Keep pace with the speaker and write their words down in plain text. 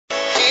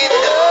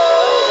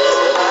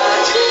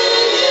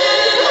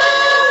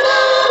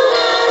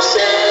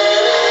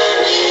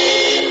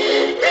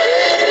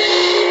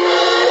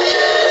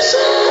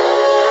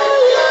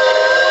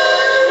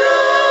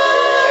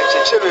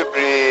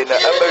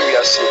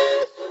abawiase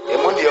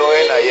emu de o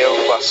na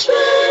yemfa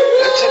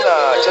ntina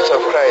Church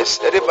of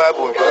Christ the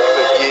Bible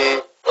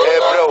nhwomdie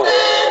ebrew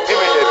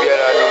mimi da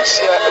biara no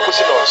sia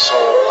ekosi no so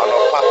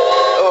anopa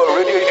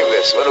Radio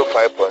Universe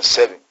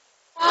 105.7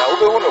 na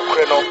ubehu no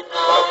kre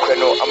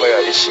no amaya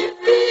ehie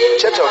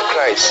Church of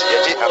Christ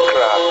yaji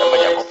Accra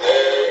amanyakopo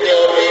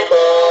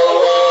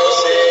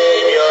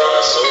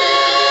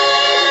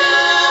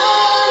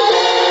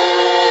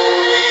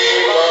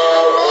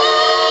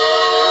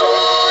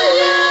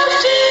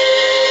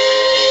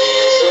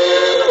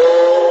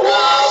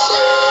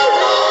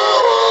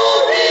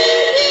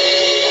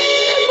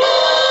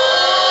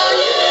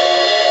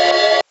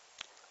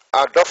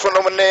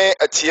Adofonom ne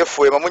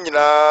atiefo ema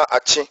munyina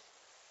achi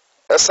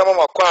esama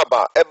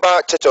makwaba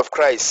eba Church of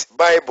Christ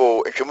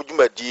Bible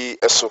ehwemudwumadi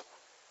eso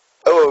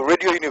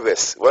Radio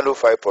Universe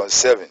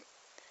 105.7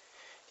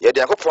 ye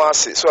de akopon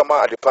ase so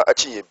ama adepa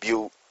achi ye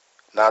bio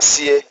na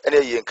ase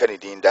ene ye nka ne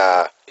din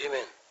da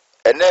amen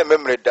ene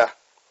memreda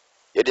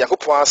ye de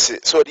akopon ase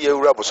so de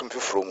ewura bosom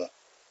fifro mu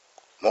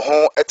mo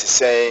ho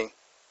etisen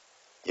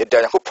ye de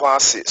akopon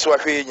ase so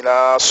ahwe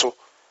nyina so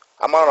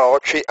ama na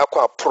otwe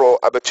akwa pro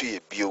abetu ye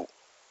bio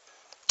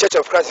Church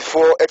of Christ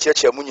for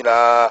echeche mu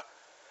nyina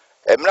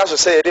emna so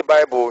say the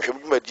Bible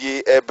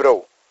hwemdwumadi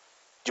ebrew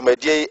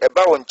dwumadi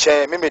eba won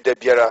chen memeda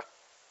biara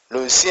no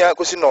nsia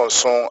kosi no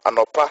nson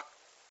anopa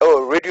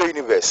Radio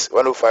Universe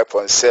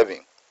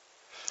 105.7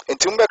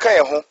 entum beka ye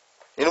ho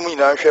enu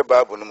nyina hwe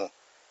Bible no mu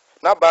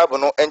na Bible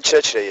no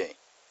enkyerkyere yen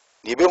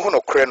ni be hu no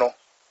kre no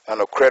na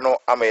no kre no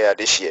amaya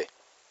de hye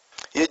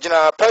ye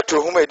gina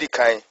Petro huma edi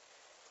kan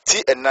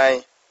ti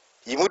enan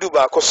yimudu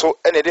ba koso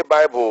ene the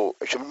Bible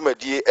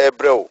hwemdwumadi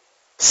ebrew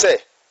say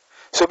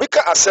so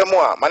bika asem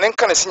a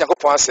manenka ne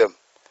sinyakopon asem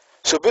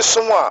so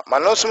bisom a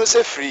manonsum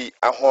se free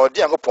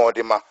ahode yakopon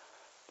de ma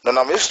no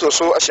na mesto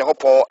so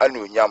ahyakopon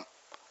anuonyam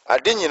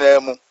ade nyina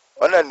mu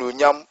ona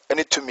anuonyam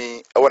ene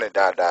tumi e wone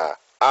dada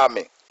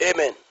amen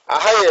amen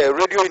ahaye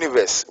Radio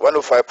Universe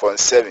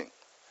 105.7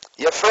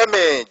 ye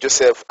frame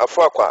Joseph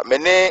Afuakwa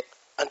mene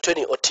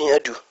Anthony Oteng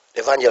adu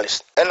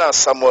evangelist ena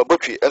Samuel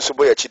Botwi enso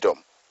boya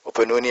chidom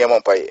openoni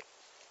yemompaye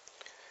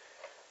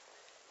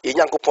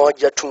Yankopon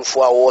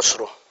jatumfo a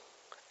wosoro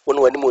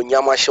wonu wani mo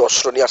nyama hye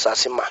osoro ne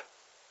asase ma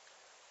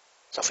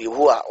safu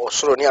yehu a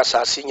osoro ne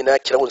asase nyina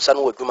kire wonsa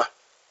no wadwuma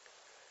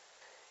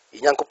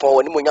Yankopon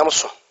wani mo nyam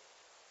so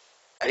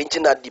arinti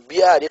na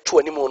dibia de to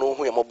wani mo no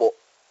hu yemobo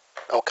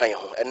na okan ye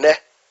ho enne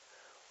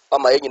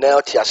ama ye nyina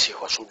oti ase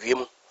osodwe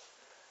mu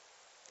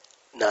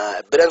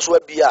na berenso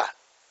abia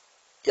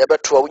ye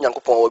beto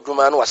Yankopon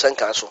wadwuma no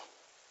wasanka so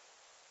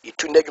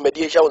itu na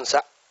dwumadi hya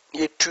wonsa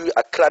ye tu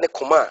Akra ne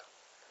koma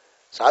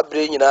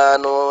sabre nyina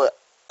no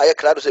aye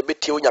krado se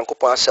betie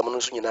Onyankopon asem no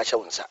so nyina hya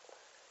wonsa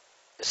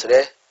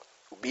esre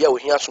obi a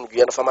ohia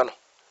asomdwe no fama no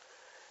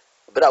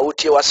bra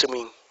wotie wasem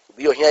yi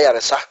obi ohia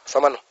yaresa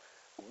fama no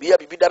obi a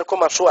bibidar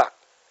koma so a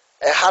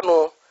eha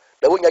no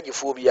da wonya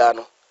gifo bia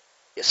no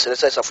esre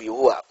se safo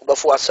yehu a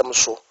obafo asem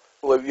so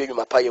no wawie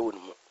nwuma pa ye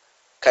wonmu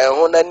kan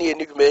ho na ne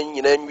eniguma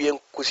nyina nwie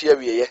nkosi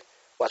awieye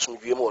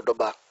wasomdwe mu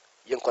odoba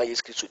yenkwa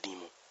Yesu Kristo din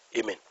mu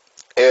amen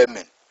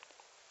amen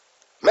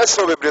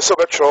Meso bebre so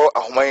betro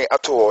ahoman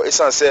ato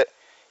esanse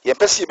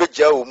yempese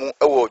begya wo mu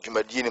ewo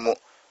dwumadi ni mu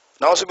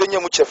na wo so benya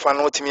mu chefa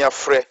no timi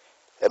afre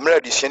emra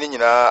adisuane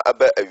nyina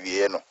aba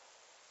awie no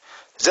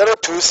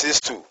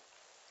 0262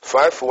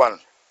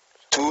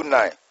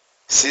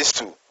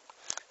 512962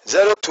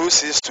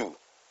 0262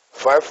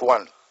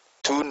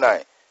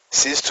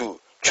 512962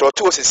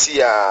 choto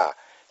osisi a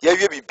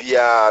yawie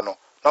bibia no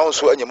na wo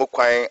so anyemu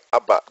kwan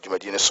aba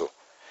dwumadi ni so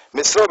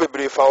meso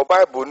bebre fa wo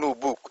Bible no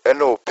book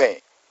eno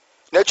pen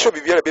na tro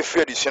bibia be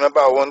free adisuane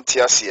ba won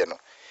te ase no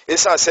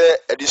esan se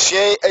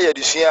adisuane eye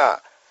adisuane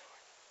a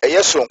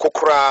eye so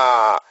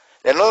nkokora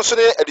na no so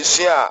ne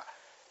adisuane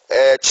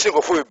a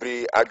chinkofo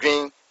bebre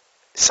adwen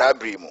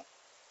sabri mu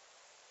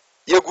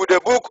ye good the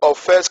book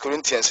of 1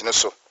 Corinthians no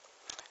so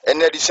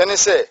and adisuane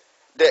say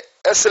the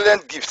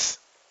excellent gifts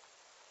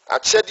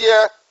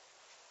achede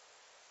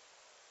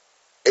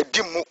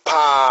edimu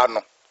pa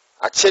no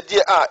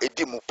achede a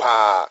edimu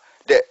pa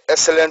the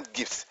excellent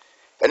gifts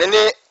and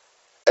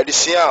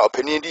adisia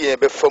openi di ye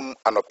befam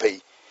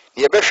anopai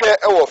ye behwe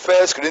e wo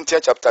 1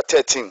 Corinthians chapter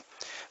 13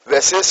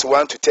 verses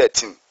 1 to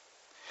 13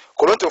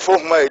 Korintofo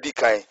huma edi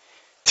kan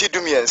ti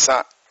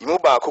dumiensa yimu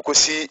ba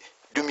kokosi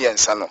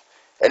dumiensa no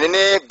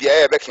enene bia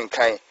ye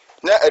bekenkan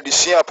na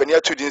adisia openi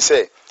atudin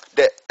say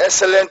the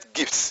excellent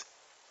gifts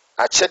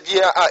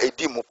achedia a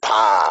edi mu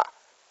pa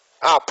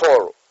a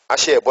Paul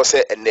ahye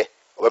bose enne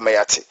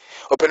obemayate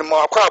openi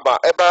mo akwaba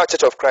eba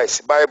Church of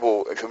Christ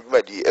Bible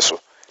ehwumadi eso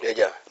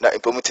yeja na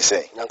impomuti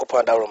say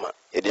Yankopon daroma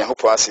ye de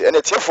Yankopon ase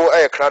ene tiefo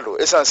aye krado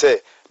esan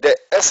say the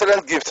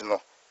excellent gift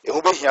no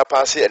ehu behia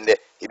paase enne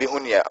ebi hu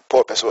nia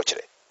Paul pese o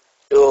kire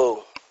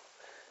o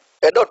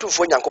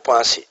edotufo Yankopon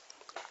ase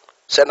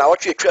se na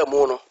wotwe twa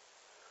mu no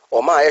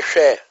o ma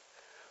ehwe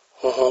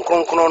honhon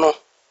kronkron no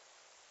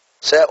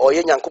se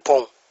oye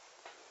Yankopon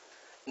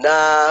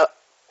na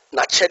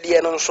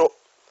chede no nso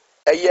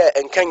eye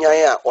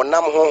enkanyan a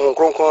onam honhon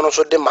kronkron no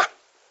so de ma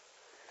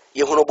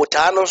ye hunu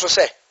botano so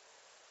se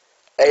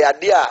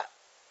ade a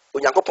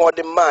onyankopon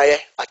de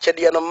maaye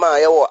akyede no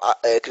maaye wo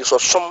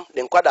kristosom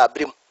ne nkwada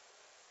abrim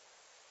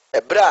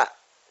ebra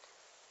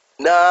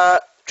na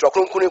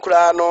twokronkuni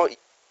kura no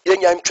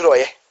yenya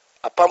ntworoye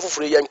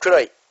apamfoforo ye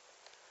ntworoye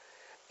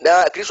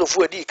na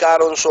kristofu adi ka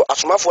no nso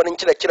asomafo ne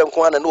nkyerɛkyerɛ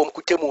nko ana na wɔn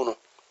kutemu no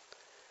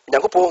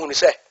onyankopon hunu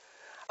se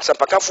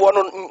asampakafo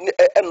no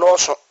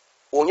enoso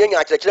wonyanya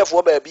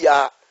akyerɛkyerɛfo baabi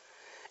a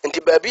nti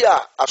baabi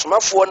a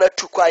asomafo na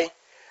tukwan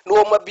na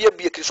wɔn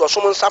abiebie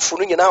kristosom nsafo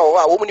no nyina wɔ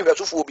a wɔn ni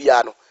hwɛsofo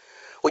bia no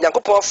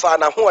onyankopon fa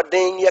na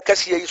hoɔden ne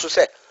akɛse yi so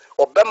sɛ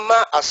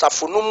ɔbɛma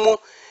asafo no mu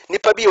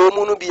nipa bi a wɔn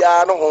mu no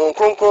bia no hon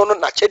kronkron no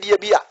na kyɛdeɛ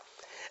bi a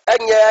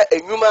ɛnyɛ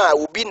enwuma a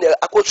obi na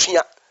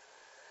akosua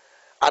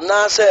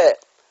anaasɛ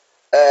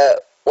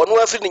wɔn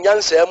afiri ne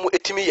nyansa mu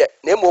etimi yɛ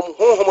na emom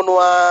honhom no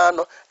a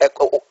no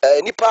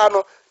nipa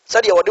no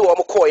sɛdeɛ wɔde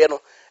wɔn kɔɔyɛ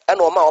no ɛna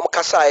wɔn a wɔn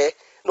kasaeɛ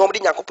na wɔn de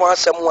nyankopɔn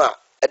asɛm a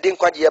ɛde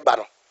nkwagyeɛ ba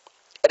no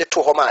ɛde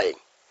to hɔ maa yɛn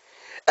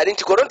ɛde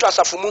nti koronto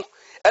asafo mu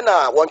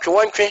ɛna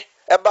wɔntwe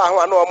ɛba ho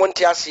a na wɔn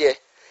nte aseɛ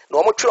na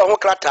wɔn twerɛ ho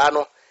krataa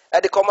no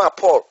ɛde kɔma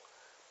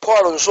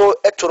Paul nso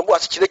ɛto no bo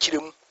asekyerɛkyerɛ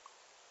mu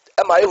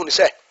ɛma ehunu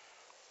sɛ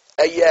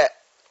ɛyɛ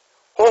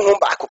honhom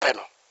baako pɛ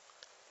no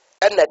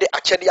ɛna de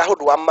akyɛde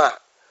ahodoɔ ama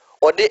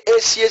ɔde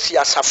esiesie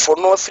asafo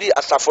no afiri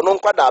asafo no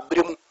nkwada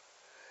abere mu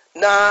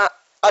na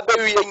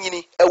abawie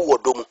nyini ɛwɔ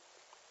dɔ mu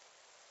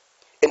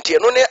nti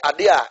ɛno ne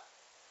ade a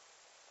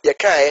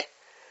yɛkae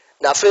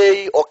na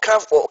afei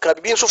ɔka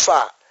bibi nso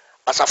fa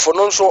asafo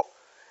no nso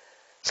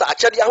sa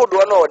akyɛde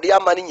ahodoɔ no ɔde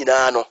ama no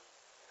nyinaa no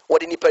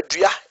wɔde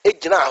nipadua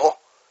egyina hɔ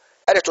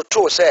ɛde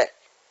toto sɛ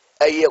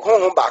ɛyɛ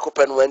honhom baako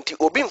pɛ no nti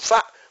obi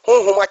mfa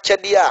honhom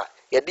akyɛde a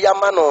yɛde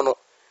ama no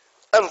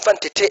ɛmfa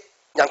ntete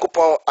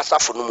nyankopɔn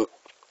asafo no mu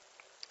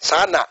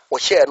saa na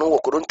wɔhyɛ no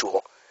wɔ koronto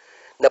hɔ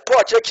na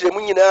Paul kyerɛkyerɛ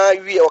mu nyinaa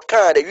wie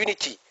ɔka the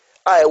unity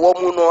a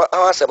ɛwɔ mu no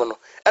asɛm no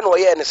ɛna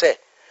ɔyɛ ne sɛ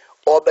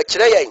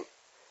ɔbɛkyerɛ yɛn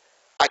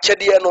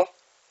akyɛdeɛ no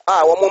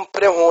a wɔn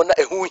mpere ho na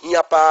ɛho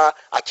hia paa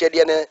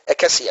akyɛdeɛ no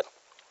ɛkɛseɛ no.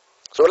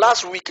 So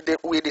last week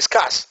we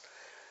discussed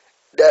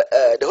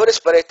the Holy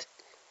Spirit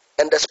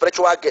and the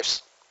spiritual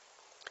gifts,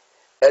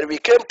 and we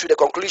came to the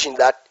conclusion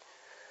that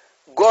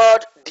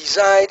God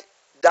designed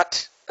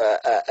that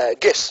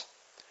gifts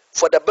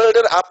for the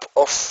building up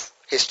of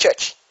His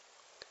church.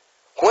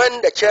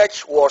 When the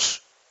church was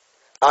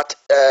at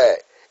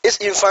its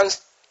infant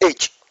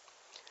age,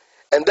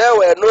 and there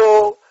were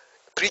no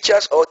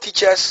preachers or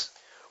teachers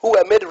who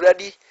were made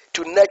ready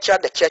to nurture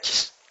the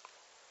churches.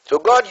 So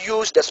God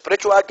used the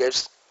spiritual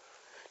gifts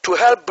to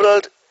help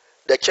build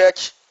the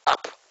church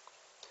up.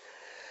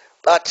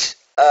 But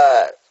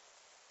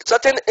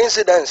certain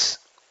incidents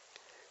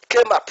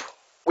came up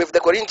with the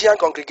Corinthian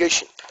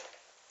congregation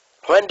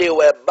when they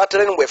were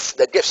battling with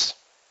the gifts.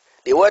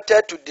 They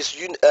wanted to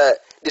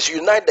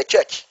disunite the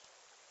church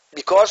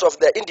because of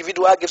the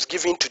individual gifts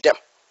given to them.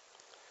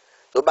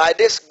 So by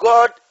this,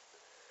 God,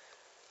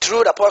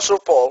 through the Apostle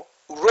Paul,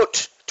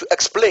 wrote to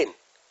explain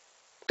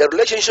the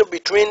relationship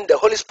between the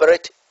Holy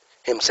Spirit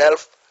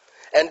himself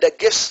and the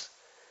gifts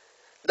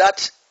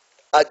that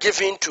are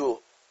given to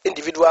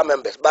individual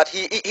members. But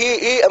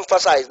he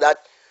emphasized that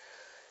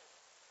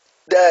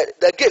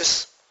the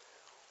gifts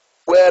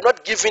were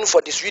not given for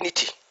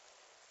disunity.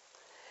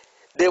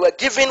 They were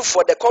given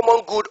for the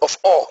common good of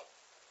all.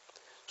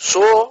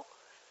 So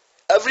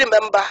every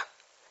member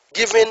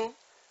given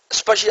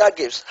special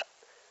gifts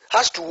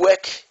has to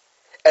work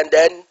and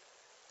then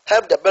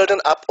help the building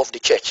up of the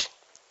church.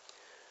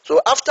 So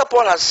after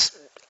Paul has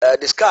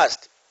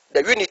discussed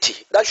the unity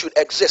that should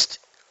exist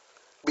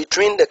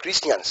between the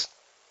Christians,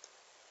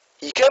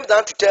 he came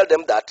down to tell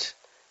them that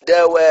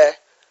there were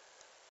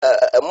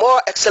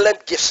more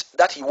excellent gifts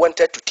that he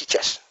wanted to teach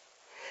us.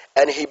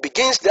 And he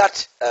begins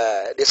that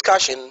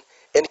discussion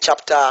in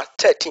chapter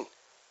 13,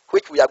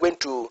 which we are going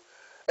to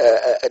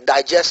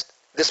digest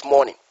this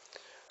morning.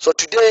 So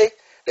today,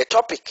 the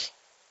topic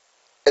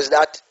is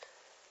that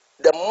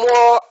the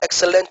more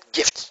excellent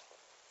gift.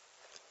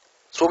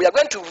 So we are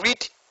going to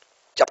read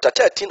chapter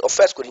 13 of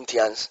 1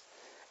 Corinthians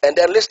and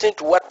then listen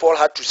to what Paul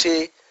had to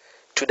say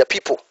to the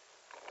people.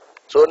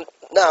 So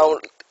now,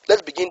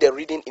 let's begin the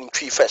reading in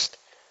Twi first.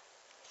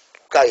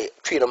 Okay,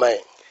 Twi no man.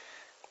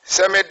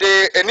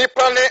 Semede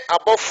enipa ne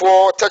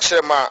abofo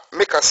tachrema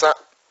mikasa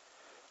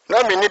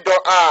na minido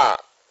a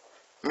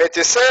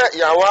metese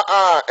yawa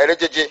a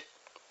erejeje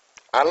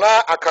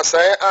ana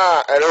akasae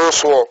a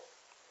ereroso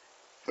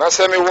na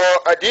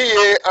semiwo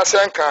adiye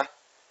asenka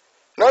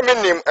na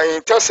minim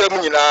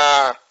ayintasem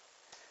nyina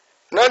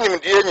na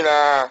nimdie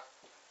nyina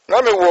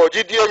na mewo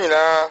gidie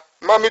nyina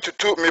ma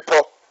mitutu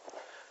mipo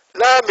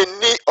na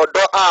minni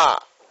odo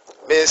a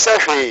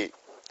mensahwe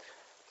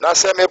na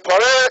se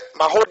mepore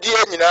mahodie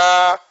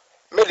nyina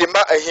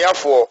medima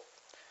ahiafo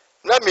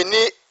na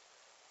minni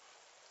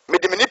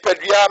medimini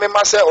padua me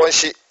mase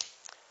onhye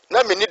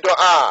na minni do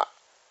a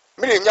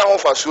mirinya ho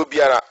faso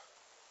biara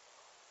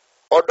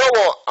odo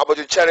wo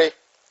abodwechere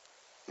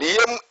ne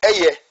yem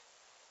eye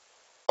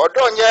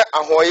odo nye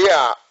ahoye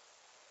a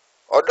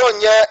odo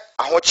nye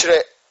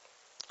ahokyere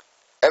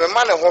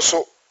emema ne ho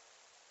so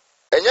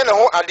ɛnyɛ ne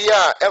ho adeɛ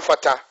a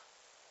ɛmfata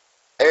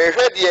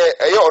ɛhwɛ deɛ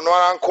ɛyɛ ɔno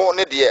ara nko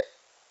ne deɛ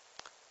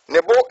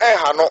ne bo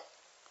ɛnha no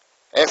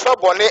ɛmfa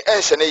bɔne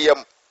ɛnhyɛ ne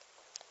yam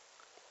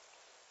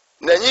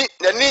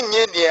n'ani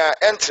nye nea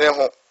ɛntene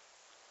ho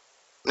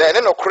na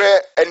ɛne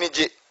nokorɛ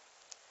anigye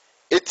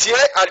etie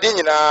ade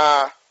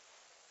nyinaa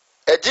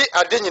ɛgye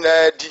ade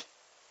nyinaa di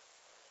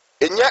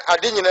ɛnya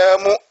ade nyinaa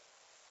mu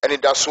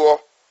anidasoɔ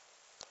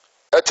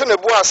ɛto ne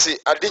bo ase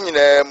ade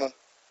nyinaa mu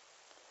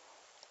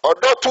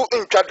ɔdɔ to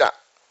ntwa da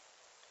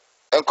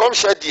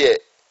nkɔmhyɛ deɛ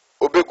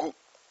obegu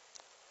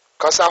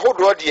kasa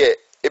ahodoɔ deɛ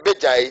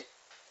ebegyae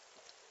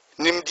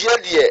nimdeɛ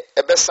deɛ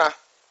ɛbɛsa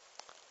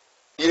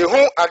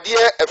yehu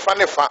adeɛ ɛfa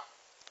ne fa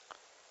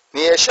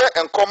ne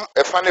yɛhyɛ nkɔm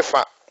ɛfa ne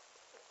fa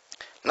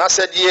na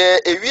sɛ deɛ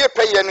ewie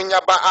pɛyɛ no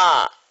nyaba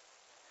a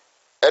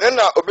ɛno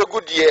na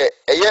obegu deɛ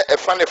ɛyɛ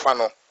ɛfa ne fa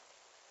no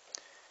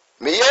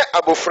meyɛ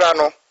abofra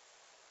no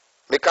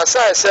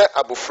mekasae sɛ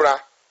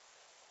abofra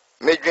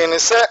medwene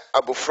sɛ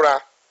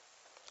abofra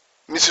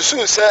misusu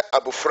sɛ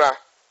abofra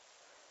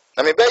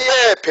na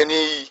mebɛyɛ panin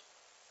yi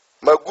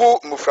magu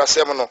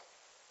mufrasɛm no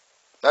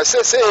na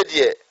sɛsɛ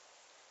deɛ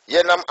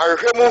yɛnam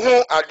ahwehwɛ mu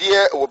hu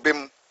adeɛ wɔ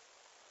bem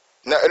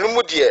na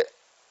ɛno deɛ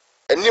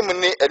anim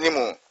ne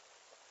anim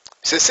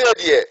sɛsɛ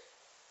deɛ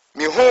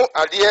mihu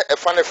adeɛ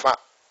ɛfa ne fa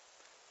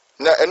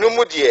na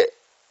ɛno deɛ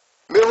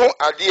mehu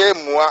adeɛ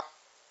mua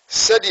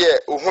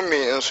sɛdeɛ ohumi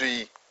nso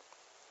yi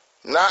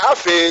na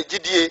afei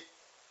gidie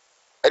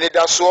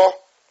anidasoɔ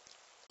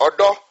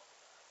ɔdɔ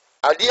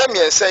adeɛ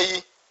mmiɛnsa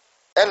yi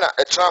ɛna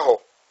ɛtena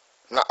hɔ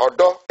na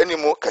ɔdɔ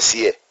animu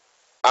kɛseɛ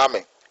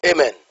amen.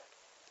 Amen.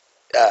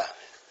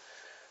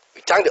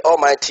 We thank the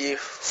Almighty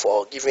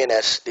for giving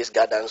us this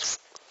guidance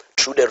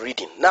through the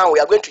reading. Now we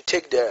are going to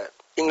take the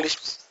English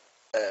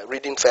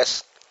reading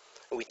first.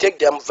 We take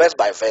them verse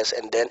by verse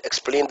and then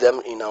explain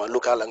them in our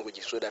local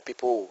languages so that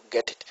people will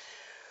get it.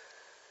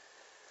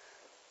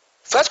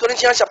 1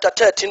 Corinthians chapter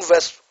 13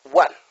 verse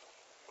 1.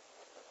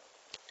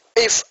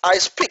 If I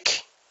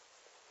speak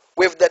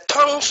with the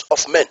tongues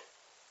of men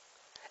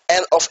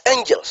and of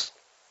angels,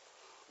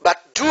 but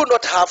do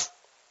not have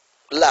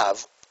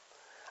love,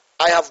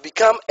 I have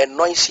become a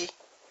noisy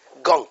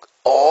gong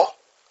or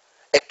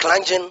a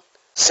clanging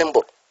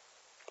cymbal.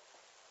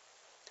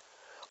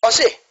 Or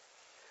say,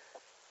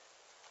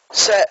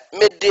 sɛ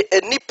mede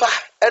enipa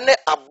ene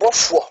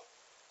abɔfoɔ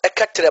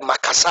ɛkɛtɛrɛ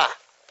makasa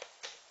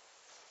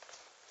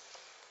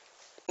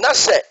na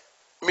sɛ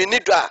mini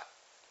do a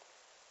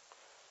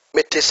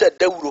mete sɛ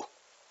dawuro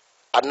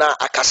ana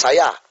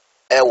akasaya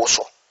ɛwɔ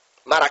so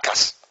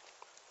maracas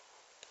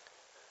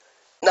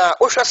na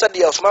wohwɛ sɛ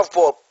deɛ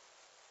ɔsomafo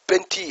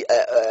penti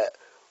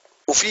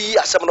ofi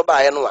asɛm no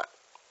baeɛ no a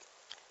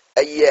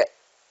ɛyɛ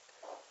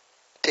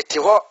tete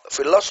hɔ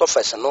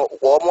philosophers no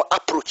wɔn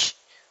approach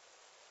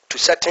to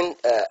certain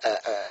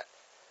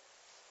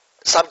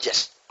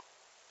subjects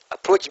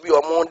approach bi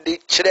wɔn de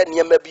kyerɛ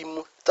nneɛma bi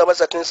mu tama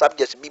certain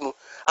subjects bi mu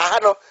aha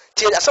no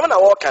tie asɛm na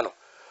wɔka no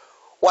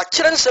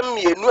wɔakyerɛ nsɛm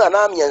mmienu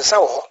anaa mmiɛnsa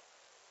wɔ hɔ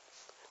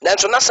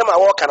nanso n'asɛm a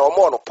wɔka no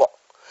wɔn no pɔ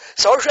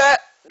sɛ wohwɛ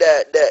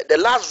the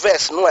last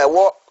verse no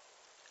ɛwɔ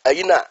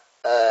ayi na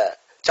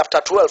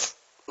chapter 12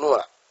 no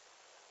a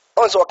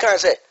ɔn sɛ wɔka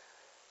sɛ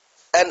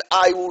and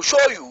I will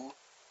show you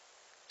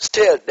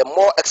still the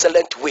more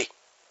excellent way.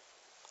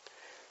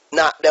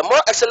 Now, the more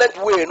excellent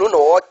way,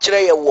 no,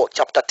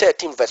 chapter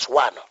 13, verse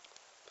 1.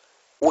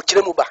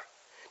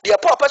 The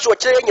purpose of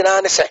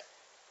changing say,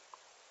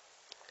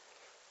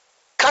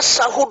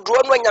 Kasa who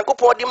drawn when you go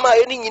for the ma,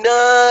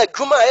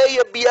 Juma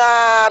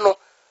biano,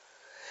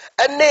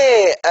 and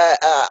ne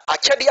a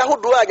chadia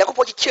who draw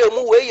Yakopo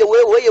chemu way,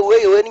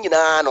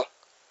 no.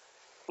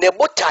 Ne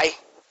botai,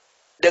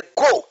 the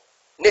go,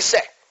 ne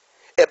say,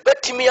 a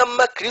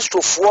betimiama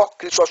Christopher,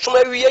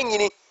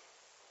 Sumeri,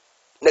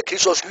 ne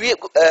Christos,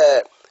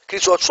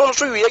 Christos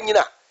sonso wie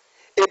nyina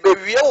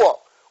ebewie wo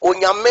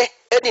onyame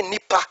ene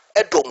nipa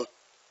edom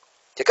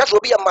te ka so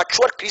bi a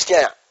matured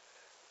Christian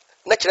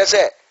na kire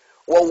se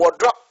wo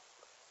wodro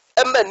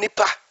ema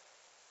nipa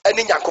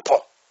ene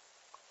nyankopon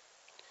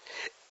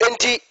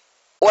enti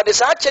what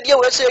is actually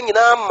we say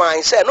nyina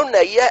man say no na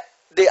ye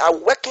they are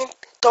working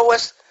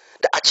towards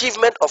the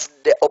achievement of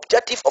the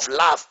objective of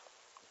love.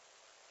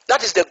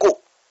 That is the goal.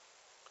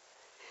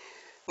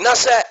 Na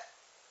say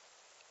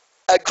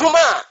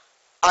adwuma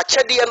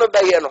akyɛdeɛ no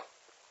bɛyɛ no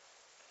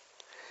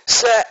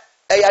sɛ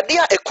ɛyade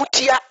a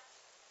ekutia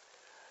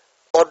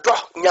ɔdɔ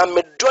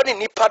nyamedɔ ne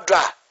nipa dɔ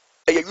a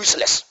ɛyɛ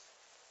useless.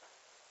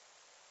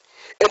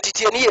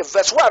 Entity in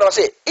verse 1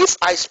 say, if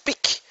I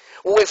speak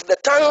with the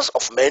tongues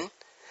of men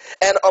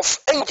and of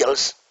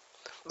angels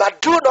but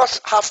do not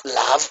have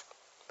love,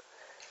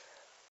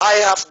 I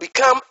have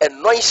become a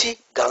noisy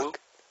gong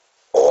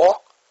or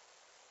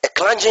a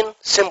clanging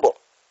cymbal.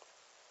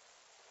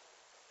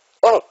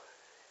 Oh,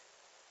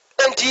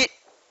 and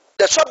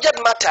the subject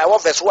matter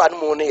of verse 1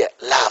 morning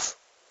love.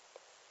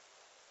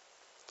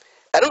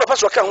 I don't know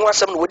what can want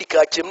some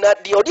wodika chimna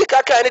the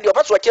odika can the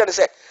opposite can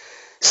say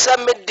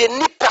some de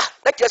nipa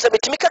na kire se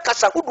betimika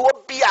kasa hudu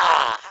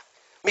obia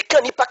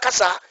meka nipa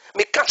kasa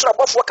meka soro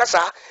abɔfoɔ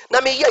kasa na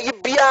meyɛ yi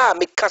bia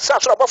meka sa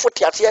soro abɔfoɔ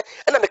te aseɛ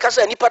ɛna meka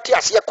sa nipa te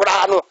aseɛ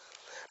koraa no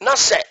na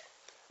sɛ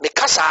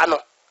meka saa no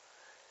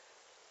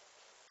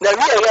na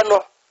wieyɛ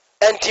no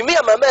ɛntimi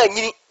amama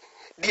anyini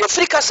deɛ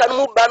firi kasa no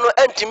mu ba no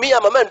ɛntimi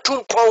amama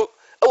ntumpɔn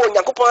ɛwɔ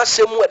Nyankopɔn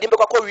asɛm mu ade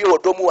mbɛkɔ wie wɔ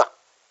dɔ mu a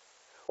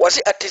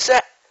wɔse ɛte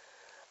sɛ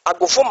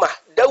agofo ma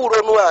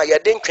dawuro no a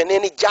yɛde ntwene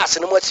ne gas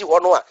no mu asi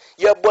hɔ no a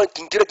yɛbɔ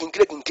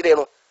kinkire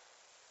no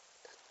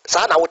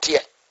saa na woteɛ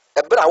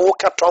ɛberɛ a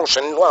woka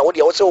tɔnhyen no a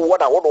wodeɛ wo sɛ wowɔ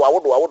no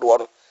awodoɔ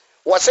no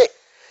wɔ se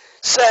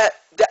sɛ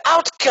the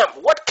outcome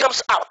what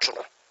comes out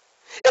no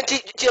enti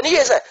tiɛ ne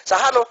yɛ sɛ saa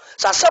ha no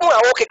sɛ asɛm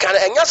a wokeka no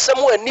ɛnyɛ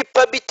asɛm a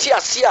nnipa bi te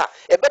ase a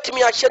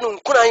ɛbɛtumi ahyɛ no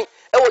nkuran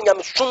ɛwɔ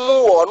nyamesom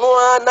mu wɔ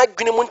ɔno a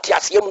n'adwene mu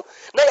nteaseɛ mu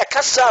na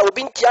yɛkasa a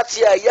obi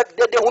nteaseɛ a ɛyɛ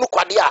dede hunu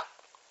kwadeɛ a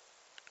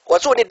wɔ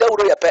sɛ wo ne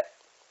dawuro yɛ pɛ.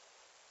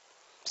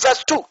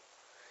 Verse 2.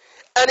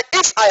 And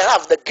if I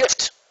have the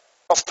gift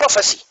of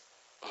prophecy,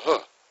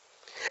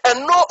 and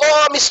know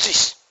all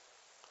mysteries,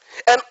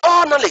 and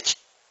all knowledge,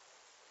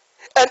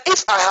 and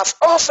if I have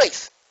all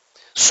faith,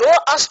 so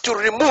as to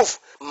remove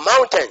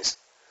mountains,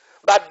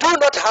 but do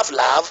not have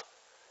love,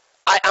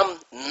 I am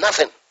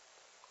nothing.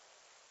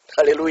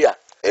 Hallelujah.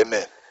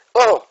 Amen.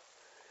 Oh,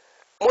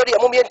 modi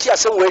amumi enti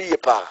asem we yie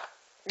pa.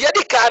 De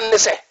di kan ne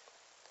se,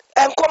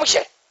 enkom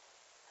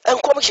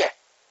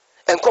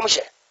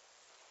hye.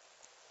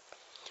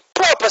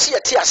 Paul pese yɛ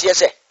te aseɛ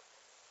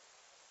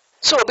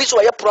sɛ obi so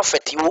ɔyɛ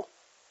prophet wo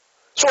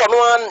so ɔno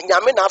an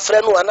nyame na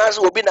afrɛ no anaasɛ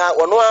obi na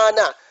ɔno an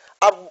na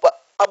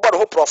abɔ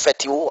no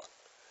prophet wo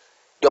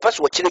deɛ ɔpɛ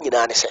so wɔkyerɛ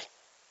nyinaa ne sɛ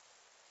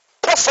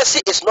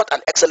prophecy is not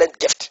an excellent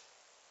gift.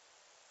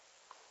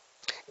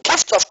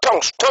 Gift of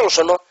tongues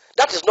no,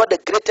 that is not the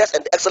greatest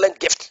and excellent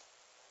gift.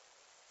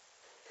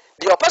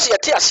 Deɛ ɔpɛ so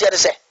yɛte aseɛ ne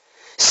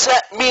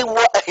sɛ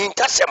mewɔ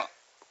ahintasɛm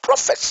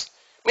prophets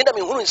me na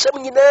mehunu nsɛm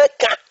nyinaa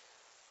ka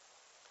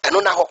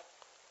ɛno na hɔ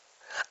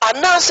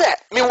anaasɛ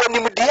mewɔ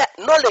nimdeɛ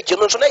knowledge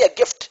no nso na yɛ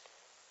gift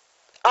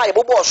a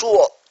yɛbobɔɔ so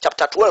wɔ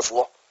chapter 12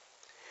 hɔ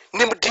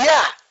nimdeɛ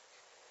a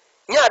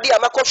nyɛ adeɛ a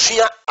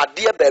makɔsua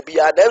adeɛ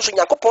baabia nanso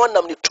Nyankopɔn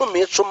nam ne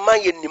tumi so ma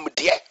yɛ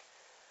nimdeɛ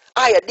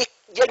a yɛde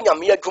yɛ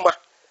nyame adwuma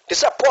te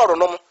sɛ Paul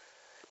nom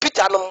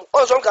Peter nom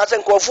ɔnso nka sɛ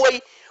nkɔɔfoɔ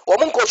yi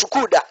wɔn nkɔ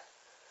sukuu da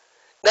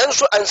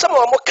nanso ansɛm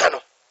a wɔn ka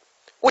no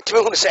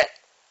wotumi hunu sɛ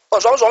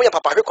ɔnso wɔn yɛ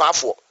papa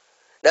hwekɔafoɔ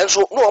nanso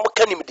no wɔn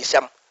ka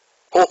nimdesɛm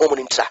honhom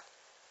ne ntra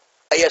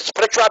ɛyɛ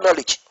spiritual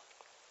knowledge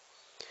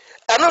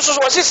ɛno nso so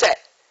wɔsi sɛ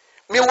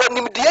mewɔ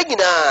nimdeɛ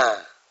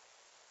nyinaa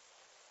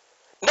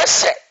na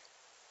sɛ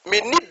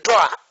menni dɔ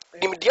a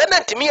nimdeɛ no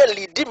ntumi yɛ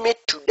lead me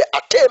to the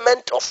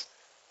attainment of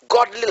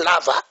godly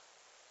love a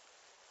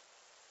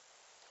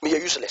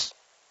meyɛ useless.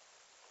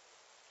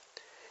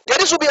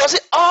 There is to be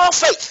all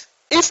faith.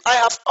 If I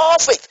have all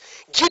faith,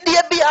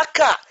 gyidie bi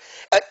aka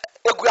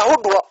egu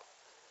ahodoɔ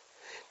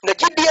na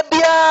gyidie bi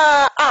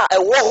a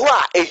ɛwɔ hɔ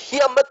a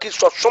ehia ma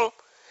Kristosom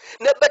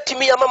na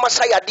betimi ama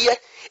masayadeɛ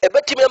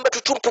ebetimi ama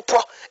tutu mpopɔ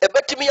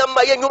ebetimi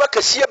ama yɛ nnwuma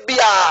kɛseɛ bi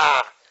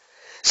a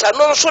sa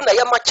no nso na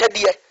yɛ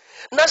makyɛdeɛ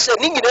na sɛ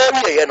ne nyinaa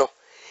wieyɛ no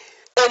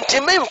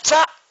ntimi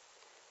mfa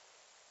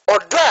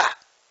ɔdɔ a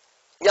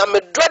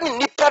nyamedɔ ne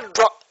nipa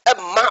dɔ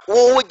ɛma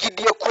wɔwɔ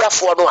gyidie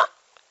kurafoɔ no a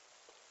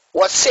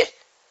wɔse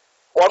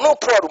ɔno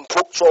Paul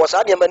mpo so wɔ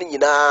saa nneɛma no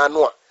nyinaa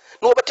no a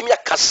na wɔbɛtumi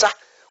akasa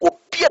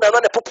obi na no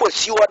na popo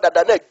asi hɔ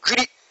dada na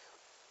adwiri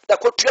na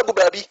kɔtua gu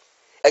baabi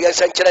ɛyɛ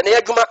nsɛnkyerɛnne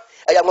adwuma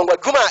ɛyɛ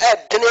nwangwadwuma a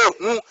ɛdene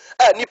ehu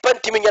a nipa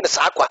ntimi nyɛ ne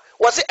saa kwa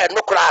wɔse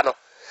ɛno koraa no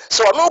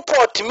sɛ ɔno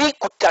Paul tumi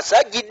kuta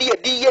saa gyidi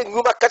adi yɛ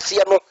nnwuma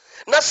kɛseɛ no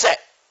na sɛ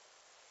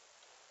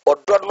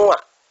ɔdɔ no a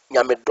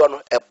nyamedɔ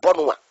no ɛbɔ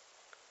no a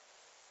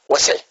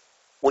wɔse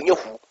wɔnyɛ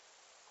hu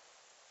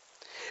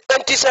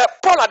enti sɛ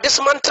Paul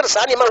adesmantere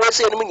saa nneɛma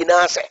wɔsɛ no mu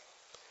nyinaa sɛ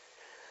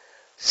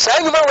saa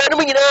nnwuma wɔ no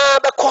mu nyinaa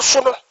bɛkɔ so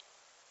no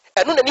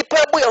ɛno na nipa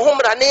bɔ yɛ ho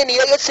mmara ne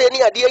yɛyɛ sɛ ne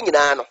adeɛ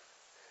nyinaa no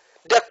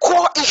the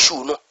core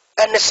issue no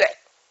ɛne sɛ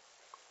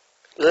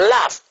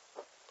love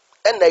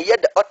ɛna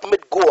yɛ the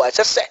ultimate goal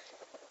ɛsɛ sɛ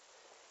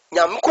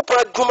Nyankopɔn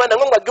adwuma na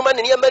nwangwadwuma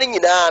ne nneɛma no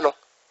nyinaa no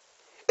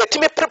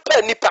ɛtumi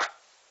prepare nipa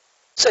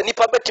sɛ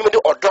nipa bɛtumi de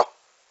ɔdɔ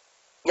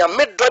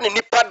nyame dɔ ne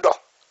nipa dɔ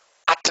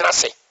atena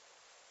se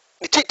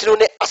ne titiri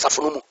ne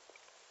asafo no mu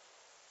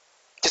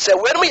te sɛ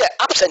wɔn mu yɛ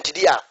absent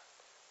di a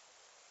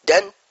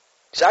then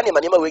saa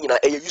nneɛma wei nyinaa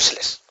ɛyɛ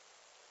useless.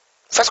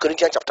 1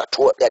 Corinthians chapter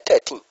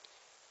 13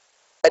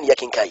 and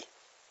yakinkai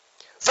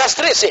verse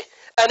 3 say,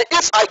 and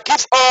if I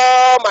give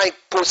all my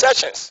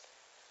possessions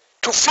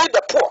to feed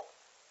the poor,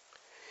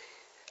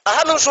 I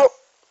have so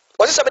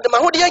what is about the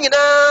mahudi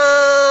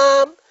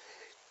nyinaa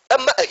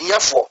ɛma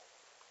ahiafo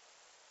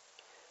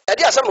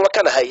ɛde asɛm no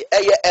wɔka na ha yi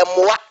ɛyɛ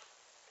ɛmoa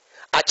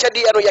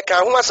akyɛdeɛ no yɛka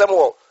ho asɛm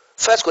wɔ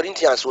 1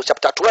 Corinthians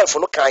chapter 12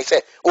 no kan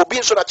sɛ obi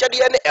nso na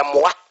akyɛdeɛ ne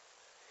ɛmoa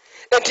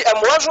enti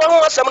ɛmoa nso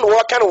ho asɛm no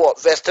wɔka no wɔ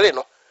verse 3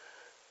 no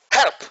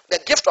help, the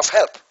gift of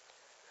help.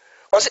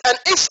 And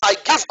if I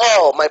give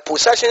all my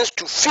possessions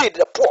to feed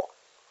the poor,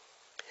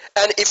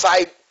 and if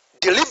I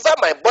deliver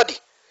my body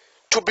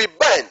to be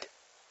burned,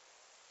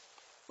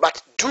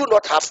 but do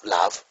not have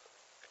love,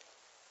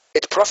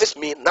 it profits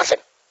me nothing.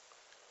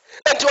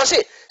 And you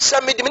say,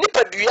 some made me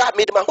padua,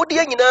 made my hoodie,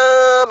 me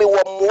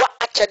wa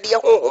achadia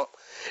home.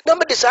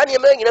 Number the sunny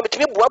man, you know,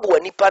 me buabu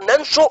and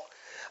nipananso,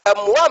 a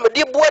moa, me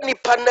dear boy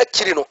nipana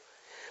chirino.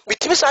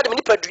 Between side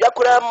me padua,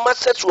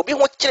 masters will be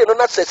what children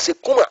not says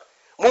Sekuma,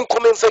 moon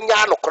coming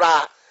fenyano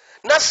cra,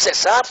 not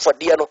says up for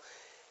diano,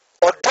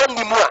 or done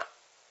ni more.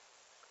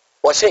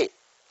 Or say,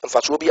 and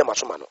fast will be a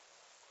masomano.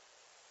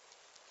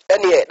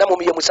 And yet, no more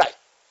musai.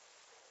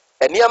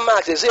 And near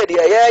Max is here,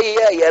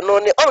 yeah, no,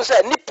 on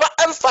say, nipper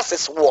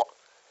emphasis war.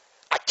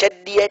 A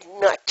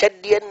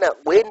chediana,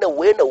 win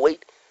away,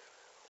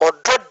 or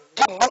drop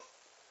the moon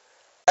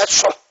at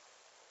some.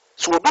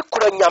 So we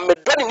couldn't yam me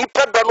done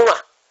nipper donua.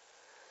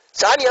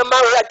 Sanya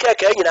Maria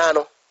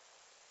Kakanano.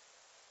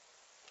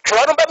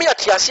 Trono Baby at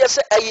Yasia,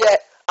 a year,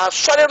 a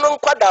sorry non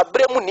quadra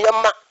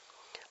bremuniama.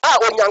 Ah,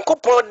 when Yanko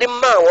Pon de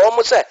Ma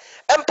almost say,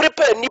 and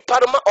prepare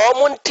Niparma or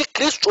Monte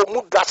Cristo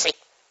Mudrasi.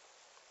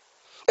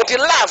 And he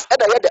laughed at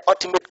the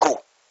ultimate goal.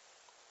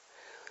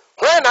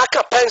 When I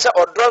can pensa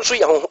or drone so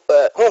young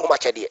home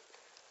much idea.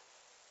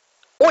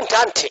 One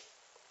tante,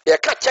 a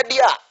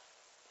catchadia,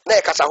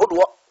 Nakasa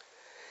Hoodwa,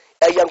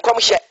 a young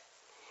commissioner,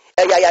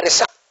 a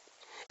yarisa,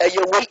 a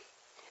yawi,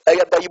 a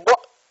yabaybo,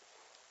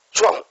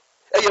 strong,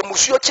 a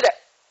monsieur chile.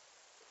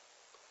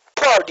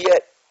 Paul dear,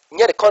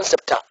 near the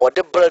concept or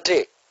the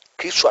birthday,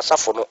 Christ was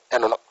safono,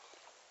 and no.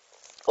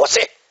 Or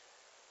say,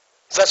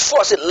 verse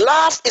 4 said,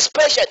 love is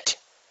patient.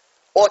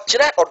 Or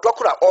chile or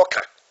dracula or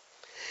can.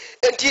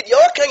 Indeed,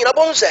 your king in a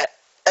bones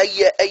a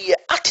year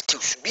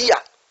attitudes be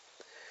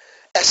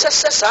a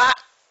successor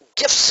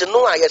gifts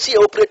no I see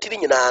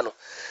operating in an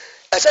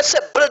as I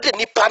said, building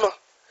Nipano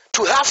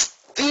to have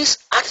these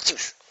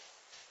attitudes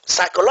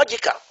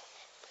psychological.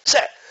 Say,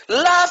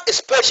 love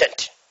is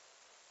patient.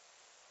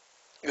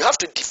 You have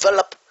to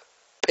develop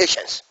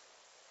patience.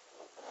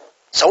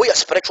 So we are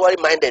spiritually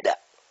minded.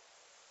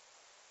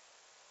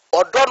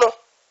 Or don't know.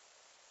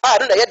 I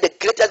don't know yet the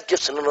greatest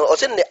gifts or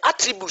saying the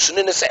attributes.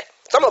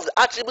 Some of the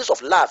attributes of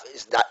love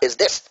is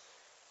this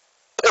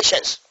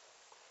patience.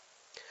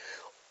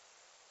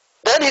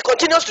 Then he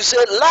continues to say,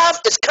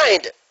 love is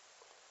kind.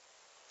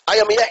 I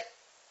am here.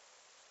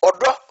 Or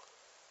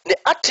the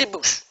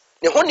attributes,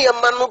 the honey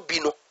manu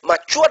bino,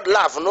 matured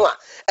love noa,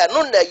 and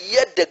on the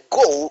yet the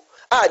goal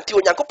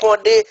until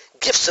Yankopon de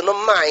gifts no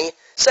mine,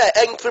 say,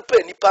 and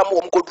prepare Nipam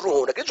wom go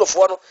through the case of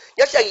one,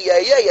 yes,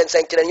 and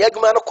Saint and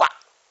Yagmano qua.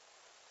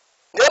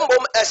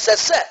 Nembom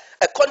as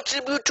a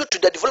contributor to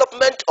the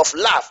development of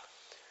love,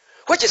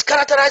 which is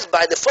characterized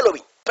by the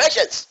following: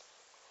 patience,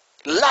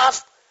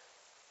 love,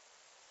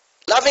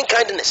 loving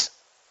kindness.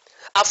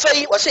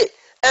 Afei was say,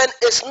 and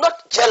is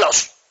not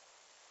jealous.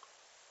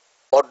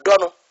 Or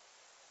dono.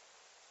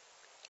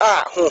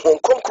 Ah, who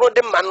conclude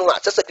the manua,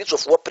 just a case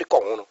of what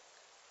precon.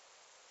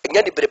 And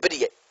yan the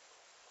brebedia.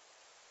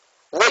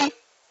 Way,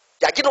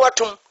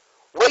 Yaginoatum,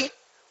 way,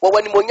 or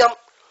when Monyam,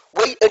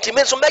 way, and to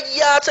make some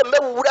yards and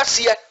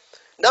Mewurasia.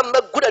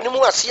 Number good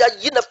anymore, see a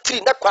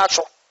free not quite.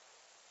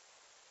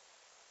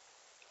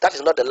 That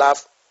is not the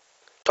love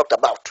talked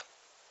about.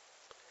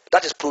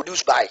 That is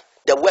produced by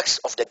the works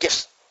of the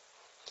gifts.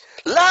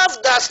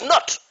 Love does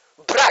not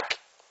brag.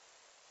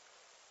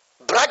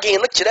 Bragging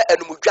not chile and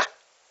muja.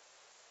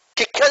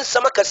 Kikan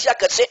sama kasia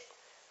kase.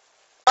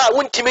 Ah,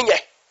 wuntiminye.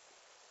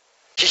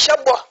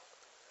 Kishabo.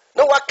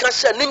 No one can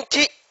say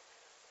ninti.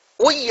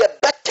 We are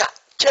better.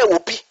 Che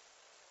ubi.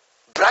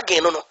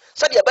 Bragging no.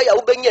 Sadia baya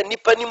ubenye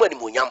nipa ni mani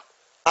munyam.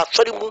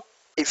 Actually, mu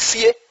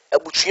efie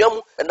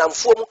ebutuamu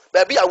enamfuomu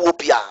baby a wo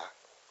bia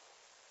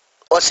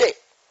or say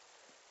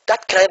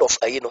that kind of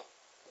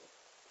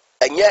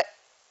and yet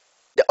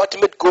the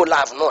ultimate goal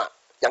love no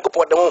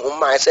Yankopon de ho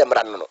ma say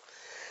mra no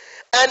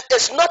and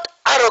it's not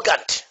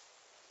arrogant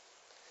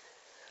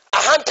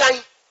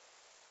ahantan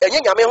enye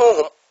nyame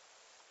ho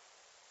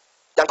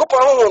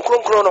Yankopon ho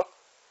kronkron no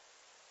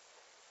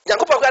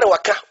Yankopon kware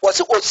waka wo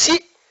se osi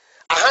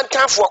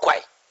ahantanfo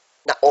kwai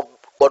na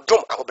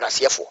odom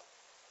ahobrasiefo.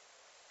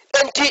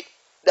 And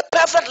the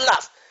perfect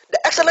love, the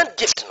excellent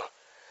gift, no.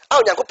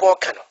 How Yankopon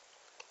can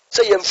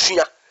say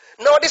Yamfia.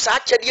 Now this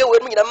actually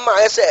when me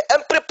na say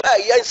and prepare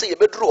yan say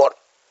bedru on.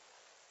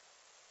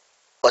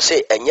 Or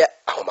say and yet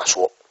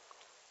ahomaso.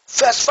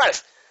 Verse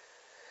 5.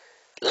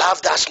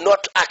 Love does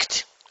not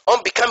act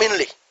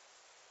unbecomingly.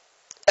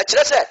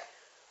 Actually say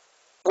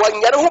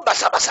when yaru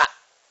basa.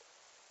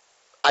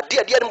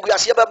 Adia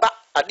nguasia baba,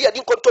 adia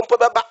kontompo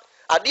baba,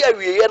 adia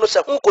wiye no se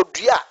hu ko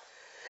dua,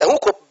 e hu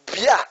ko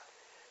bia.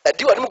 That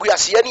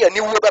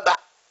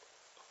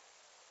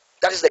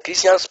is the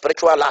Christian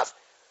spiritual love.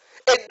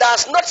 It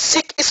does not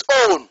seek its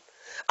own.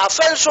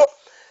 Offenso,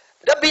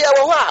 there be a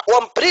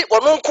one pre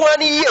or non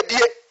quani ye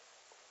dear.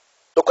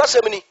 The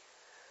Cosemini,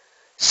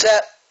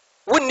 sir,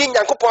 we need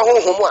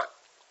Yankopon homo.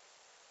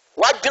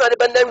 What do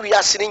not we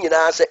are sitting in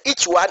answer?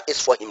 Each one is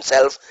for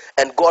himself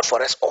and God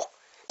for us all.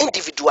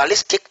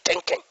 Individualistic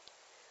thinking.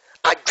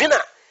 Adrina,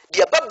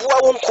 the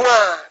Ababua won't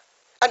qua,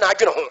 and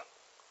Adrina home.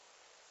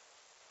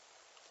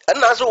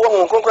 And as we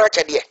won't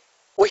congratulate,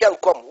 we can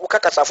come,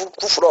 Wakasa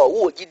Fufro,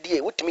 who did ye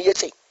with me,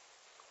 say.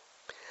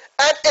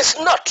 and is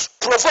not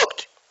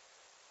provoked.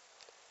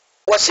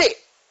 Was say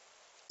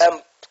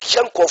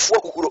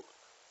Shankofua Kukuro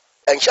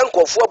and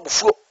Shankofua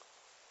Bufuo.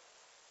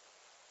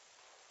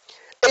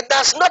 It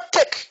does not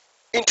take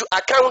into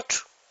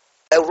account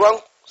a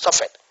wrong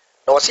suffered.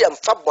 Now was here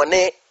Fab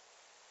Bonnet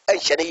and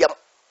Shaniyam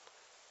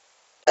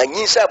and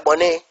Yinsa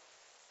Bonnet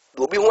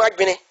do be one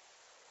minute.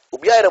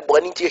 Ubia a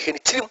bonnet here in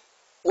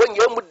when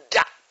you would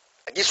die.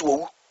 I just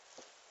woo.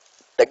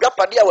 The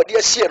Gapadia were dear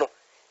Sieno.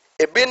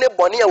 A bene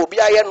bonia will be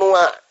a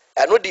noa,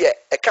 and no dear,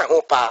 a can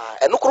hopa,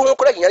 and no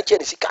correct in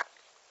Chenisika.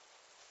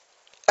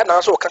 And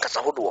also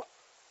Cacasahodo.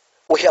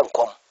 We have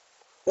come.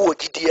 Who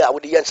did dear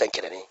with the Yansan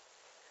Kennedy?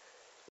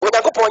 When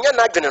I go upon your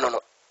night,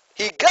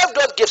 he gave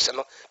those gifts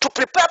to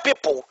prepare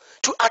people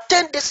to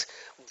attain this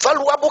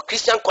valuable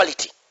Christian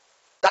quality.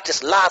 That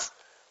is love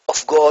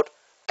of God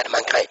and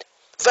mankind.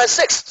 Verse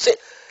 6 say,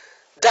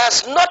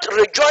 does not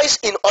rejoice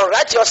in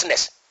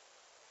unrighteousness.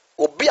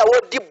 Obi a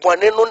wodi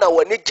bone no na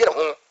wani gire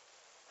ho.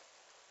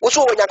 Wo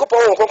so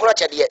Onyankopɔn won konkro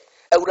kyede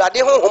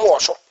awurade honhom wo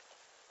so.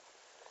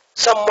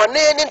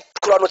 Samone ni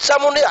krono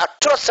sam ne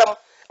atrosam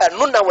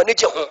enu na wani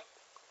gye ho.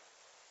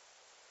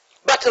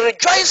 But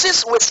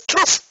rejoices with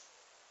truth.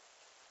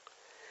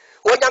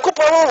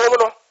 Onyankopɔn honhom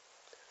no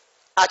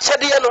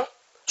akyede no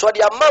so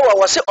de amawa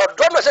wo se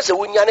odɔ no sese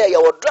wunya na ye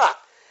odɔ a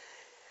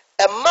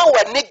emma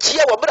wani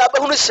gye wo bra ba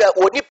hunu se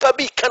onipa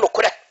bi ka no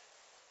korɛ.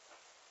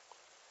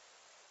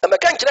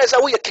 American Chinese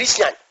are we a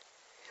Christian.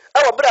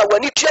 Our brother,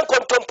 when you turn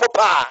content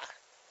papa.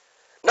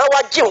 Now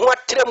I give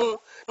what tremu,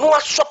 no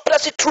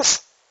suppress the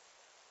truth.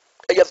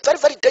 And you're very,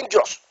 very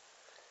dangerous.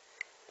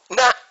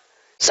 Now,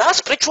 some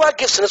spiritual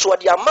gifts and so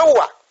the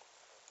amawa.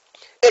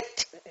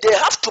 They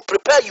have to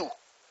prepare you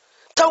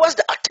towards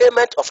the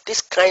attainment of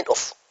this kind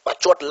of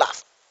matured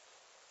love.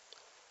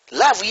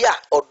 Love ya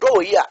or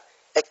do ya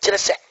a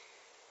chinese.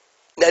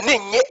 Nani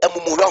ye a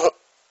mumuraho.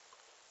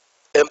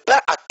 Empa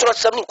atrot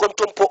something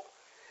contempo.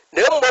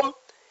 Nembom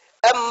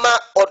emma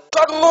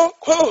odono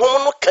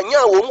honhom no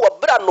kanya wo mu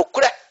obra no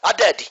kure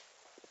adadi.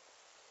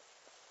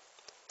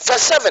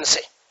 Verse 7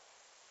 say,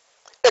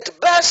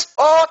 it bears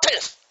all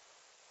things.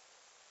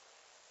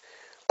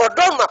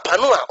 Odon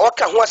mapano a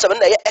oka ho asem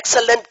na ye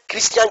excellent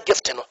Christian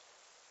gift no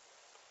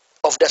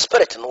of the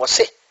spirit no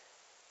say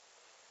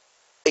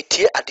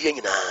etie ade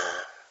nyina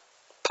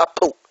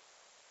papo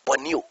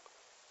bonio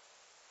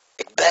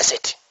it bears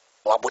it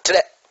o abotre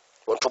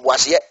wonto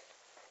boase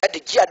e de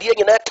gi ade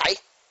nyina tai.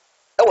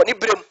 It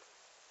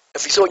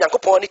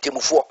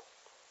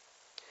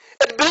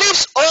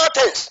believes all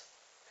things.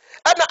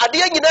 And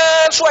adia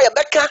nyina so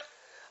ayebeka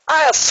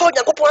I fo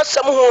Nyankopon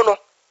asem ho no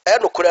e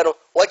no kure no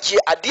wachi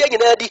adia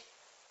nyina di.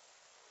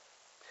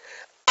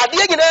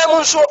 Adia nyina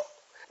mu so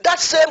that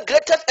same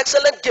greatest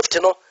excellent gift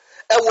no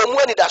e wo mu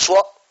ani da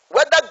so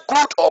whether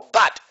good or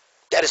bad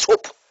there is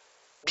hope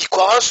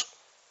because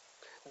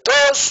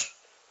those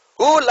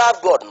who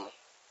love God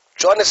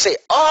John say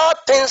all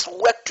things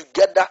work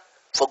together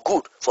for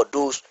good for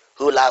those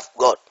who love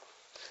God.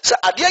 So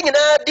adia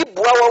nyina di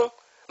boa won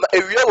ma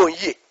ewie won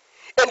yie.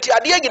 Enti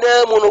adia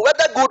nyina mu no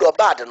whether good or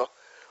bad no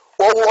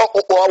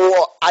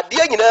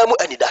adia nyina mu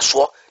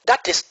anidaso.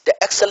 That is the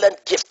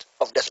excellent gift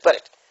of the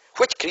spirit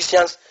which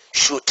Christians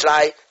should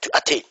try to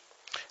attain.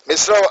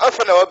 Mr.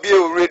 Afana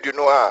wabie radio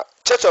no a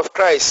Church of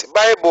Christ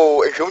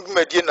Bible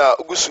ehwemdumadi na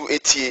ogusu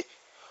etie.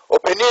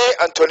 Openi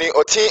Anthony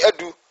Oteng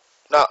edu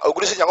na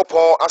ogusu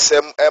Nyankopon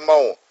asem ema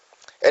wo.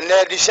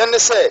 Ene edition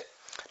say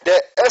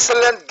the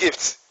excellent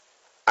gifts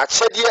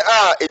achedie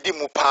a edi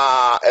mu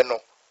pa eno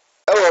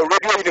ewo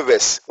Radio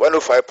Universe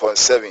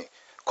 105.7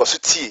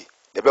 kosuti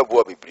ne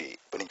bebo bebre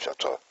boni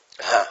twato.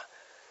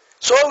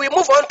 So we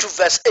move on to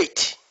verse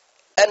 8,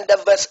 and the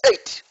verse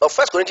 8 of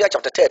 1 Corinthians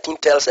chapter 13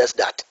 tells us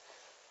that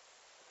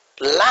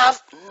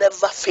love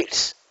never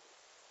fails.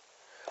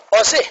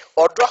 Or say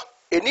odo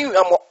eni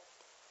hwamo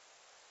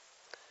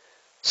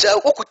se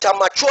okuta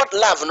matured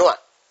love no a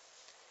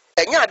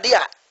enya ade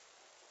a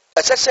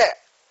esese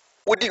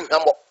wodi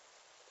hwamo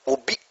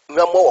obi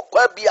hwamo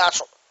kwa bia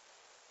so.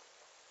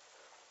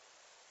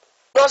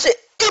 No say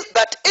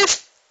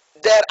if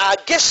there are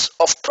gifts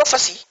of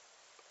prophecy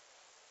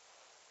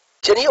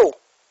Chenio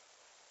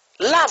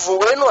love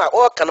we no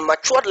or can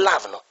matured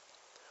love no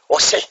or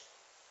say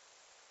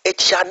it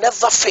shall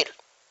never fail.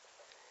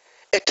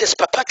 It is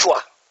perpetual.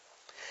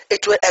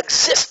 It will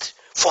exist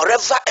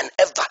forever and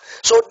ever.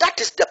 So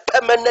that is the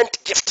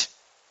permanent gift.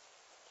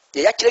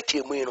 They actually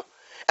came in.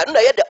 And now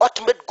the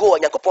ultimate goal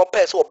and Yankopon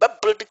pay so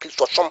build the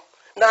Christosum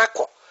na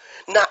ako.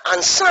 Na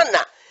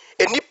ansana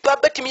enipa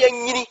betimi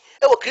anyini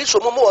e wo Kristo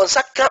momo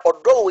onsaka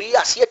odo we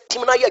ase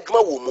tim na ya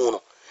adwuma wo mu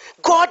no.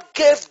 God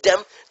gave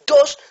them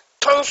those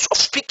tongues of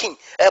speaking,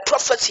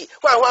 prophecy,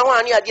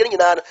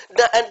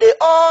 and they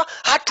all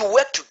had to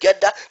work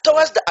together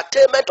towards the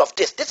attainment of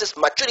this. This is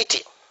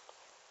maturity.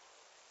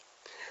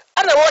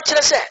 And I want you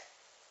to say,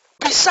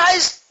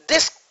 besides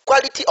this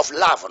quality of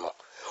love,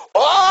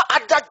 all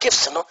other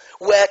gifts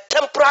were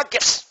temporal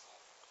gifts.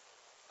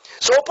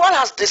 So Paul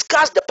has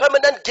discussed the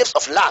permanent gifts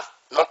of love.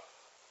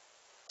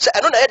 So I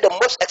know the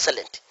most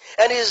excellent.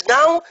 And he is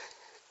now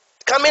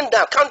coming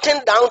down, counting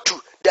down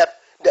to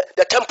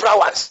the temporal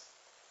ones,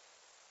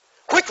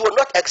 which will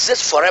not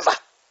exist forever.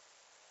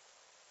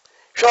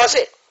 Shall I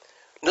say,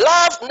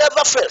 love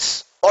never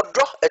fails, or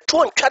draw a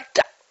two and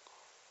chapter.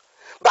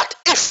 But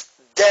if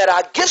there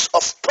are gifts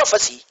of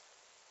prophecy,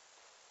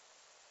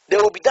 they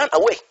will be done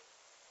away.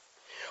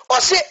 Or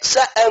say,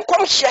 sir, and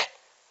come share.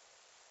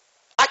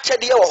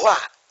 Actually,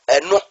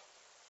 no,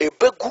 a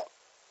begu.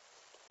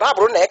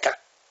 Bible neka.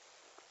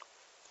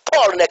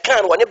 Paul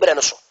nekan one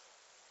brenaso.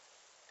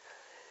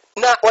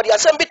 Na what the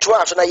assembly to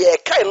us na ye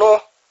kai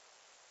no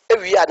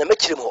every year na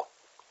mechiri mo.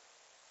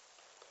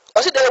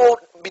 I said they will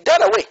be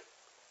done away.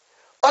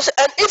 I said,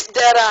 and if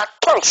there are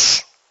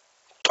tongues,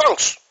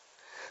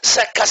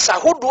 sekasa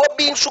hudu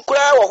being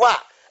sukra or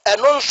what,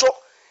 and also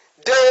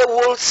they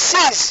will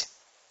cease.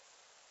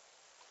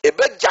 A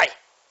big giant.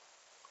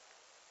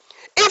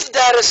 If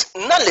there is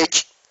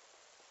knowledge,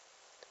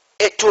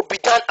 it will be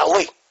done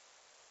away.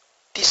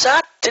 These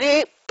are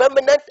three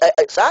permanent,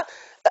 and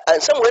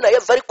some when I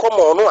have very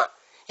common one.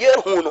 Here,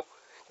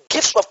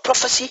 gifts of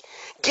prophecy,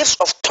 gifts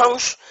of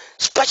tongues,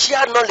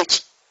 special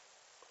knowledge.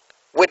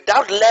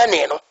 Without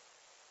learning,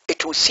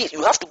 it will cease.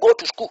 You have to go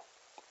to school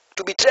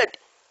to be trained.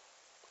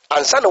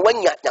 And son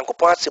when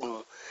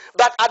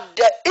but at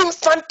the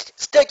infant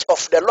stage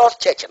of the Lord's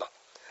church,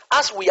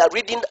 as we are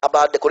reading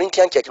about the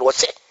Corinthian church, it was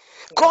said,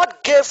 God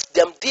gave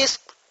them these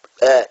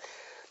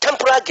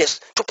temporal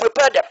gifts to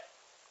prepare them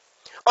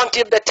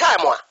until the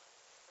time where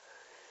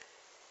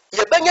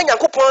yebenya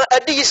nyankopon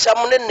adi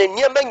yisam ne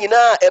nneema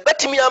nyina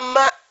ebetimi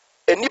ama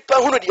enipa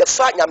hunu de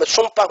fa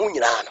nyamesompa hu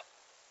nyina no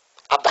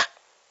aba.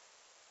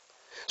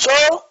 So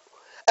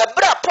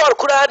ebra Paul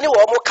kura ni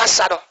wo mo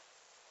kasa no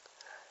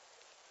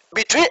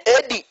between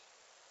AD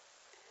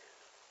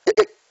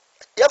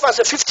you have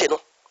 50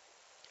 no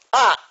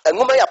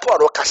enguma ya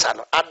Paul kasa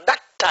no at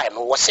that time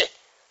was say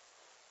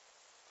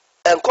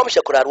enkom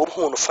shekura wo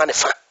hu no fa ne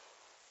fa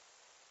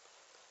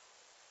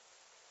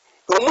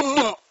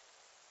omunim.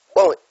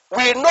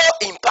 We know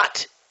in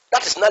part,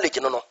 that is knowledge,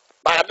 no.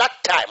 But at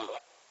that time,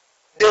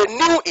 they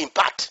knew in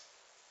part,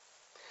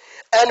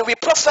 and we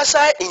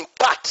prophesy in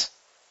part.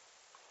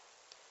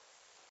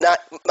 Now,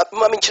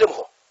 Mammy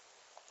Chimho,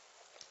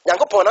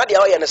 Yankopon, I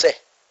dare say,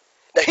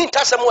 the hint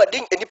has some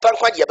wedding in the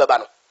Pankwaja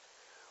Babano.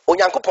 O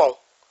Yankopon,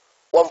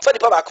 one funny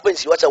papa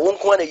occupancy was a one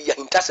corner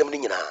hintasam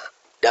in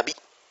Dabi.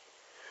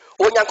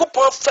 O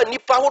Yankopon,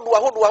 Fanipa, who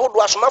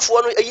was my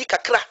phone a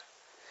yikakra.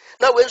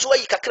 Now, when's why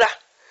yikakra?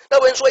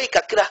 Now, when's why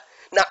yikakra?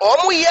 Na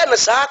omu ye na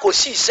saa ko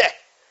si se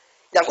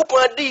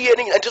Nyankopon adi ye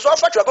ni enti so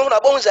afa twa konkon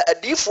abon za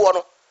adifo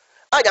no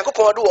a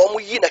Nyankopon adi omu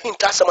yi na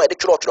hinta asama de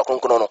twa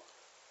konkon no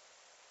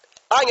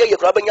anya ye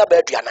kura banya ba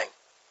aduanan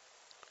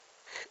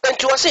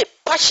enti wo se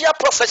partial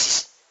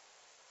prophecies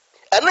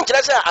eno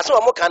nkira se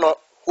asama mo ka no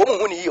wo mu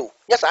hu ni yo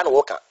nya saa na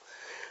wo ka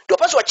the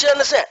person wa kire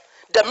ne se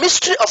the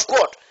mystery of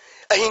God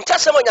a hinta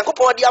asama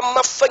Nyankopon adi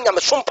amma fa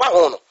nyamesompa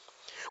ho no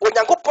wo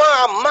Nyankopon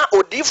amma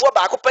odifo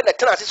ba ko pe na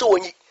tena se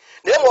wonyi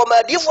na mo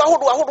ma difo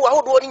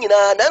ahodo ni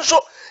nyina nanso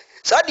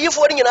sa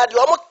difo ni nyina de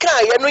o mo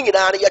kan ye no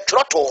nyina ye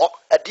twoto ho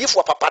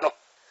adifo papa no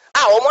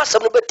a o mo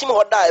asem no betimi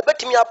ho da e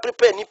betimi a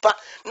prepare nipa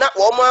na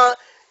o mo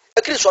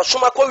ekristo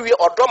soma kwa wie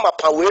odoma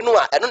pa we no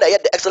a eno na ye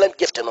the excellent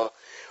gift no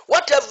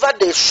whatever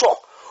they saw,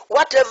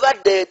 whatever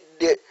they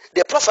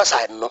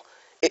prophesied, no,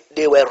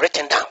 they were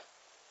written down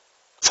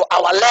for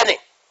our learning.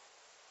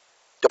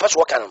 The person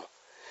what can.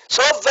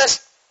 So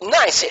verse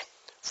 9 say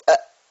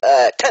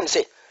 10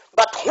 say,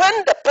 but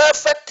when the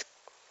perfect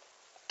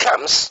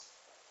comes,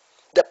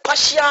 the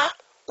partial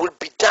will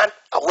be done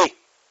away.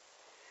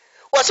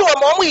 Was so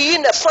mom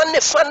in a funny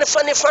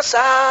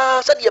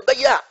fasa said ye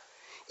beya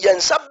yen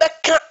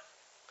sabeka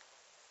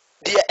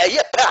de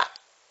eye pa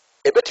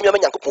e betimi am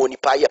nyankopon ni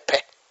pa ye pe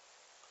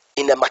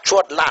in a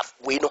matured love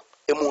we know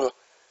emu no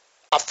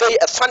afei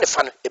a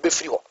funny e be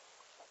free ho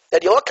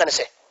that you can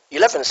say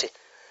 11 say,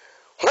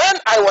 when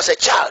I was a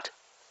child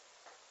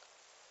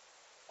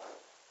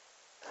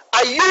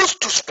I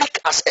used to speak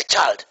as a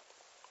child,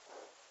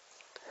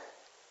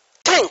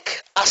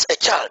 think as a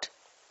child,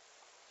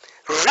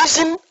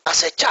 reason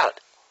as a child.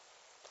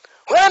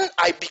 When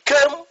I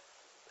became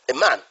a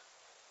man,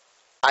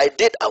 I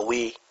did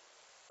away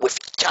with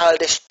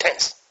childish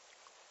things.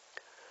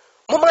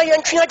 Mama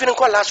yantwia dwene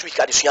kwa last week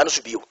adesua no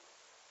so bio.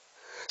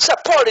 Sir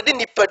Paul did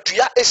ni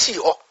padua esi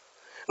ho.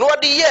 No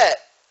ade ye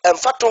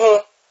emfato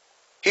ho.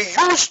 He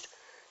used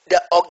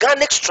the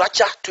organic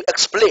structure to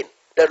explain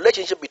the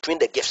relationship between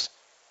the gifts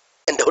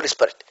and the Holy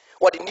Spirit.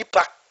 What the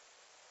nipa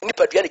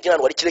dua ni gina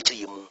no what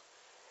chire mu.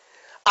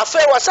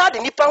 Afei wasa de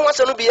nipa ho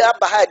asanu bia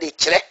ba ha de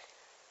chire.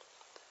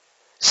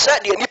 Sa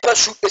de nipa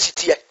su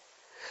esitie.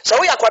 Sa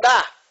wo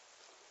yakwada.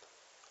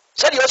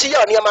 Sa de osi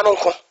ya niama no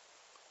nko.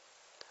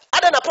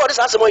 Ada na Paul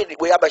say asemo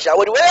we abasha.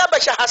 We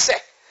abasha ha se.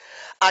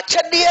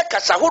 Achede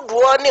kasa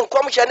hodo ne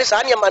nkomhye ne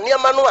sa niama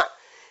no a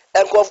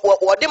enkof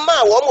wo de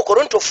ma wo mo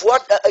Korintofo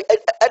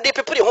ade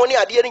pepere ho ne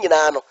ade ne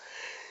nyina no.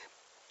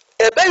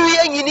 Ebe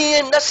wiye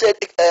nyini na se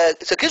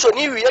Kristo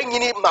ni wiye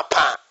nyini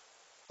mapa.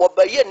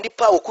 Obaye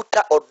nipa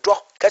okuta odo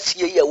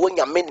kasiye ye wo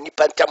nyame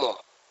nipa ntamo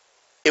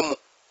emu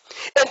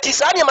enti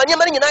saa nneɛma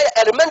nyina yɛ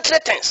elementary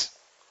things.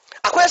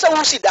 Akwai sɛ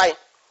wo si dan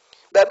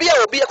baabi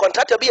a obi yɛ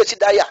contractor bi yɛsi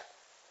dan a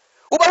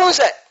wobɛhu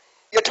sɛ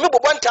yɛtumi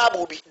bobɔ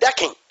ntaabo bi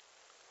decking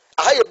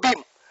aha yɛ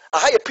beam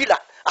aha yɛ pillar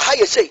aha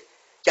yɛ sei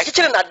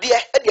yɛkyekyere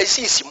nadeɛ de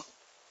asisi mu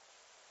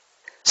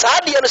saa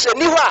adeɛ no sɛ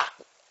ni hɔ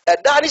a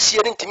ɛda ne sie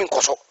no ntimi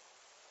nkɔ so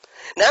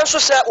nanso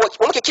sɛ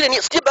wɔn kyekyere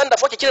ni steel bender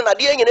fo kyekyere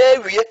nadeɛ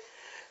nyinaa wie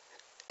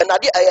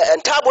nadeɛ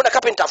ntaabo na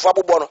carpenter fo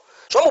abobɔ no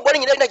so wɔn bobɔ no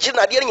nyinaa kyekyere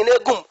nadeɛ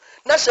nyinaa gum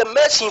na sɛ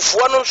mason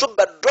foɔ no nso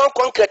bɛdɔn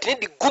concrete ne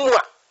de gum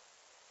a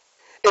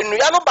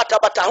ennua no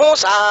bata ho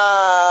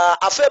saa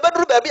afɛ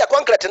bɛduru baabi a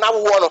concrete na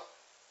awoɔ no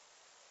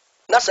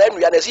na saa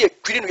nnua na ɛsi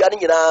edwiri nnua no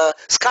nyinaa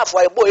scarf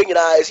a ɛbɔ yɛ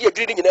nyinaa ɛsi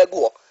edwiri no nyinaa gu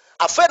hɔ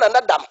afɛ na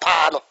nada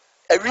mpaa no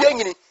awie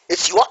nyini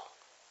esi hɔ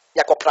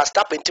yakɔ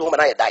plaster paint ho ma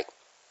na yɛ dai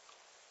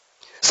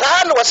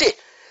saa na wɔsi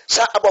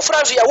sa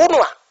abɔfra nso yɛ wo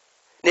no a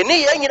ne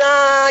ne yɛ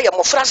nyinaa yɛ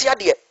mmɔfra se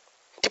adeɛ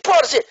ti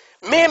Paul sɛ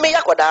me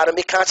yakɔdaa no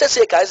meka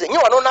sɛ ka sɛ nye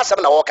wɔn no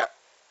asɛm na wɔka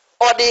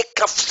ɔde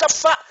ka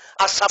safa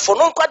asafo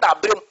no nkɔda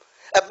abrem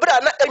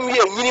ɛbra na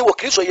enwie nyini wɔ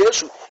Kristo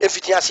Yesu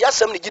efiti ase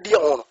asɛm ne gidie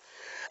ho no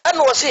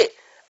ɛna wɔsi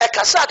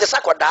ɛkasa ate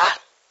sakɔdaa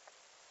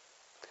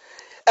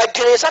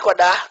ɛdwene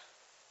sakɔdaa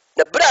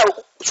na bra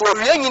so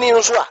wie nyini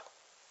nso a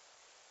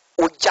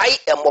ojai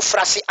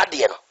mmɔfra se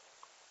adeɛ no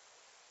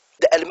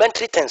the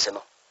elementary things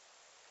no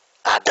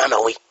are done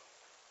away.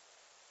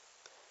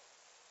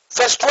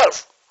 Verse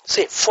 12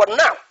 say, for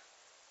now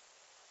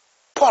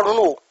Paul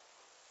no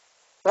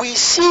we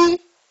see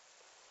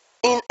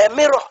in a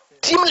mirror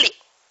dimly.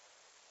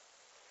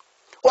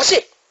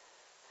 Wase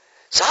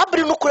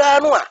sabri no kura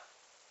no a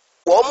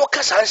wo mo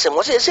kasa nsɛm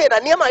wase sɛ na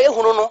nneɛma a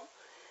yɛhunu no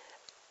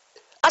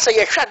asa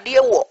yɛhwɛ adeɛ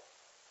wɔ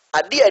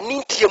adeɛ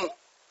ani ntiam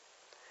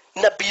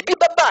na bibi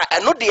baba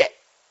ɛno deɛ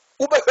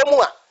wobɛhwɛ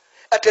mu a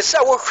ɛte sɛ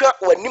wohwɛ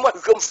w'anim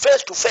ahwehwɛm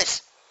face to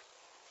face,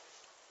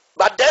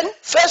 but then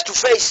face to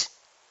face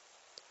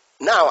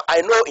now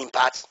I know in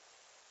part,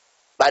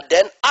 but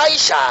then I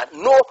shall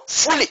know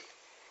fully,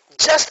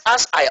 just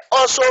as I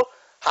also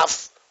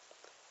have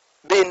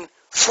been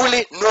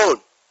fully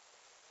known.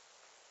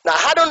 Na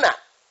hadona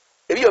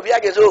ebi obi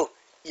age so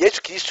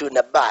Yesu Kristo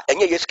na ba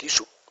enye Yesu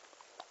Kristo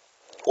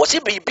wosi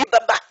bibi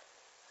baba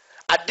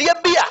ade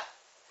bia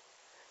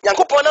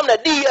Nyankopɔn nam na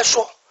di ye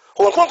so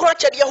hon konkro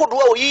kyede hodo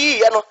a oyiyi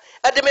ye no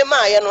ade me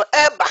maa ye no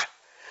eba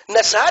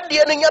na saa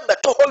de no nya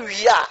beto ho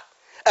wi a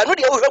eno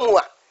de wohwɛ mu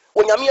a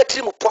wonyame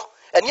atiri mu pɔ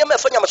enema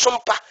efa nyame so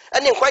mpa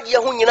ene nkwagye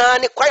ho nyinaa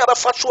ne kwan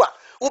abafa so a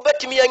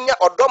wobetimi anya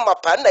odom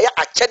mapa na ya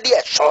akyede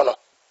e so no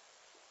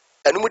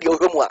eno mu de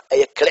wohwɛ mu a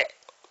eye clear.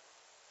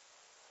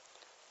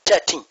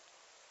 13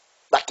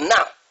 But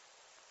now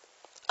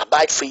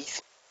abide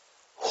faith,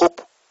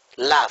 hope,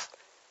 love.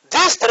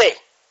 These three,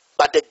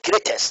 but the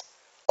greatest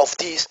of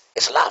these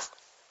is love.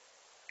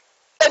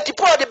 And to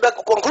put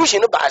the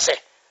conclusion by say,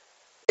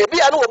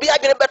 ebi anu obi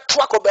agene beto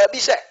akoba bi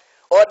say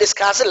or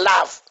discuss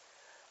love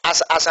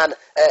as an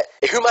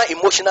a human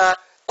emotional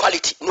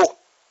quality. No.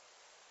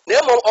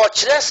 Nemo or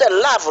say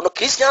love no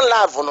Christian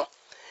love no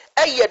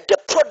the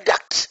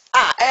product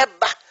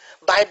eba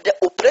by the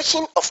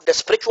operation of the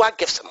spiritual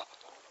gifts.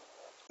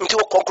 Nti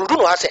wo conclude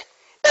no ase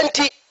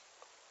enti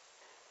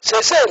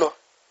sese no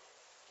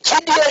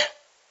gidie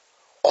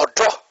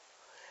odo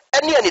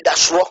ene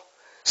anidaso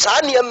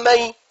saa ne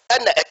man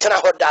na etena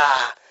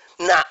hoda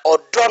na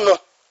odo no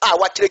a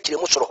wakyerɛkyerɛ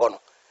mu soro ho no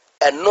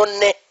eno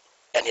ne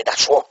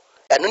anidaso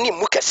eno ne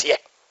mu kɛseɛ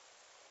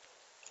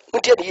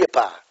nti de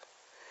yepa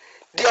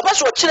de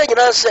abaso kyerɛ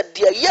nyina sɛ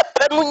de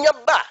yepɛ no nya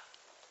ba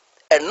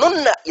eno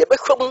na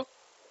yebɛhwam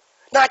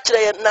na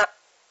kyerɛ na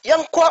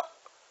yankɔ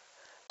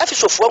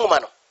afisofo nwoma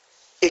no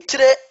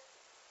etire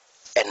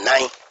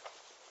enan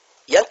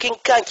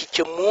yankinka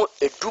nkikyemu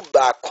edu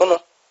ba kono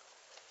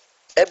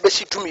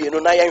ebesi tumienu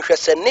na yanhwɛ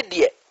sɛ ne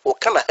de o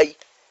kana ai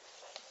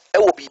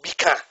ewo bibi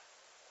ka.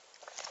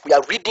 We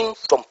are reading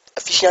from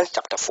Ephesians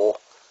chapter 4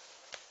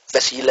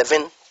 verse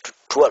 11 to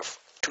 12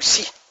 to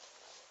see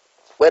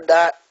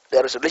whether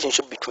there is a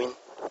relationship between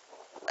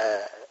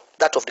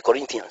that of the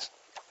Corinthians.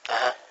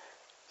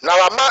 Na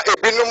wama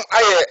ebinum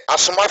aye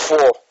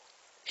asomafo.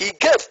 He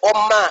gave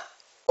oma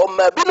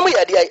binum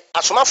ye de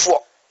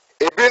asomafo,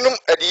 Ebinum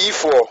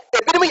adiyifo.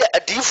 ebinum ye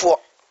adiyifo,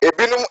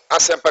 Ebinum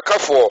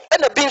asempakafo.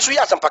 ena binsu ye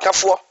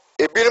asempakafo,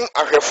 Ebinum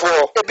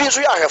ahwefo. ebinsu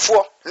ye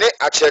ahwefo, Ne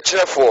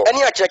akyerɛkyerɛfo.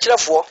 ene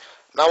akyerɛkyerɛfo.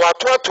 Na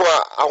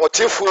watoatoa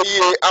ahotefo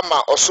yie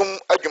ama osom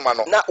adwuma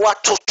no. Na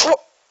watoto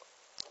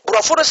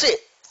brofo no say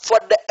for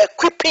the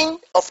equipping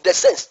of the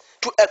saints,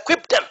 to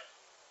equip them.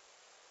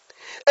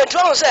 And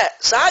one say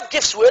sa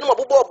gifts we no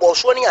bobo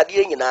so ne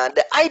ade nyina,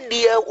 the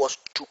idea was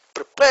to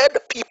prepare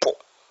the people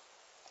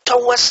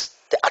towards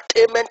the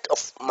attainment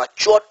of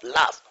matured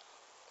love.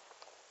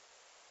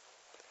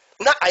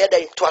 Na ayada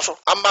to aso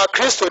Ama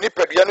Kristo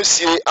nipadua no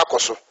sie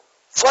akoso.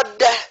 for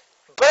the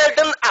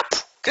burden up.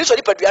 Kristo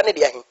nipadua ne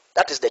de ahin,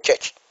 that is the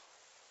church.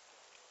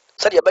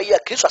 Said ya bayi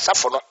Kristo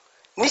asafo no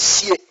ni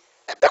sie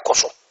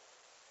ebekoso.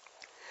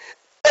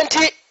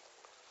 Enti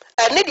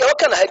ene de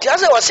oka na enti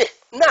ase wo say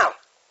now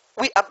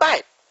we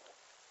abide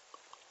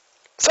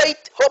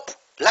faith, hope,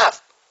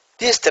 love.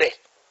 These three.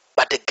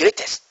 but the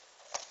greatest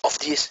of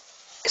these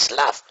is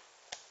love.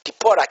 The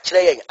poor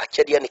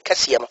actually any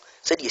kasiano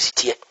said yes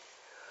tie.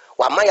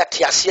 Wa maya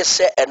tiasie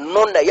se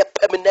eno na ye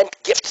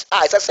permanent gift.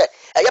 I say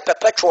a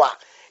perpetual.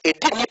 E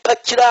di nipa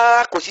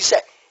kira kosi se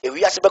e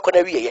wiase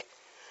bekona wiye.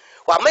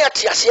 Wa maya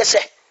tiasie se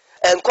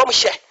enkom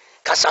hye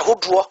kasa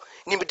hodoɔ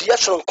nimdiya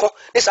sonko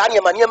ne saa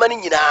nyama nyama ni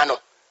nyina no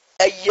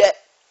eye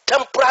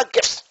temporal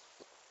gifts.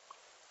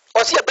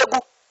 Osi ebegu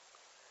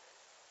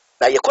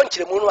na ye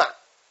konkyere mu no a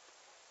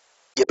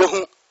ye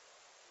behu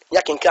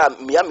yakenka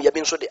mia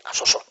bi nso de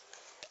asoso.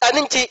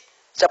 Aninti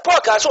se Paul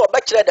ka so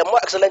obekire the more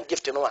excellent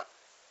gift no a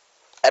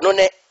eno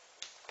ne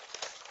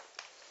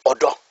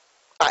odo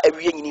a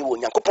ewie nyini wo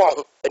Nyankopɔn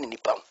ho ani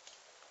nipa ho.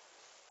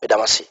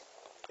 Medamase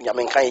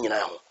nyame nka ye nyina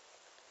ho.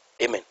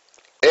 Amen.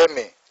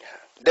 Amen.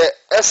 The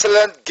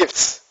excellent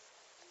gifts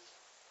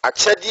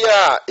akyɛdeɛ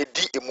a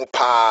edi emu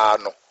paa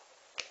no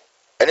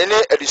ɛne ne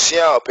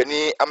adusua a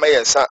ɔpani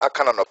amayensa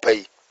aka na nɔpa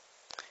yi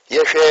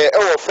yɛhwɛ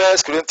ɛwɔ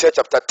 1 Corinthians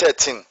chapter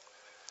 13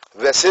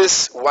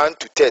 verses 1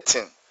 to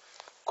 13.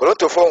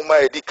 Korintofo nhoma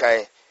a edi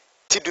kan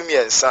ti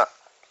dumiɛnsa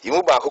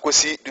yimu baako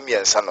kosi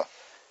dumiɛnsa no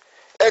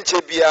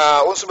ɛnkyɛ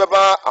bia wo nso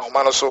bɛba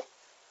ahoma no so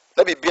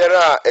na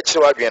bibiara a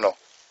ɛkyerɛ wadwen no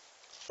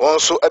wo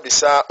nso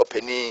abisa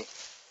ɔpani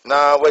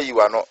na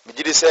wayiwa no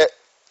megidi sɛ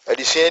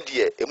adusua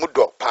deɛ emu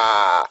dɔ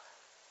paa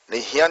na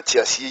hia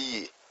ntiasie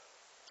yie.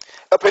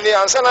 Ɔpani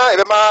ansa na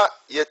ɛbɛma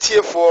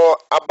yɛtiefoɔ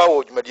aba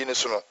wɔ dwumadie no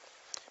so no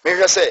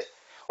mehwɛ sɛ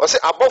ɔsɛ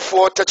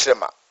abɔfoɔ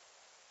tɛkyerɛma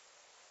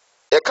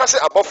yɛka sɛ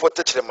abɔfoɔ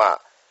tɛkyerɛma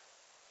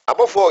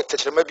abɔfoɔ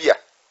tɛkyerɛma bi a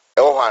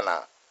ɛwɔ hɔ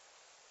ana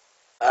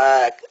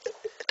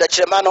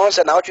tɛkyerɛma no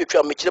sɛ na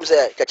wotwetwa mekyerem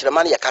sɛ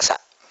tɛkyerɛma no yɛ kasa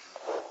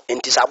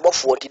enti sɛ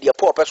abɔfoɔ nti deɛ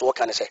Paul pɛ so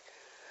wɔka ne sɛ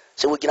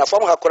wogina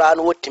fam ha koraa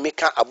no wotumi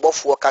ka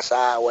abɔfoɔ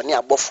kasa wɔne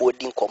abɔfoɔ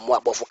di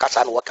nkɔmmɔ abɔfoɔ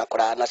kasa no wɔka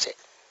koraa na sɛ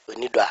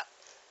oni do a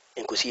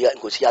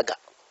nkosi aga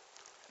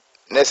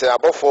na sɛ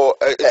abɔfoɔ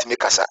etumi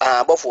kasa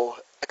abɔfoɔ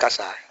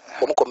kasa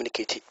wɔn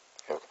communicate.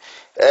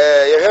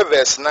 Yɛhwɛ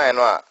verse 9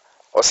 no a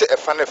ɔsɛ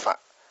ɛfa ne fa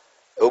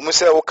ɔmu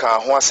sɛ woka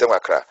ho asɛm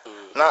kakra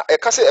na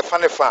ɛka sɛ ɛfa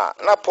ne fa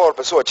na Paul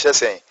pɛ sɛ ɔkyerɛ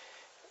sɛn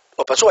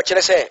ɔpɛ sɛ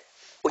ɔkyerɛ sɛ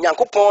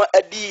Onyankopɔn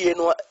adiyie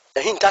no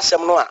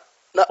ahintasɛm no a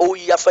na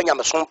ɔyi afa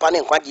nyamesom pa ne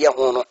nkwagyeɛ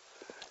ho no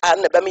a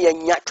na bɛma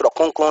yɛnya twerɛ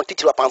kronkron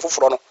titiri apan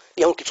foforɔ no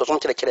ne yɛho kisosom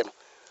kyerɛkyerɛ no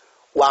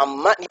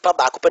wamma nipa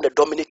baako pɛ na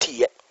dominate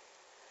yɛ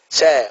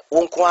sɛ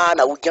wo nko a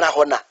na wogyina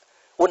hɔ na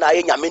wo na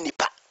ayɛ nyame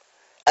nipa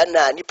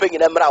ɛna nipa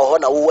nyina mmra wɔ hɔ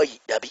na wowayi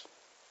dabi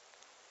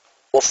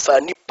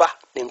wɔfa nipa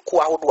ne nko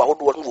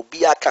ahodoɔ no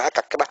obi aka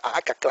akakra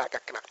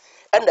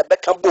ɛna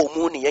bɛka bɔ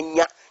mu ne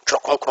yɛnya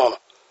twerɛ kronkron no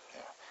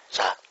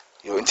saa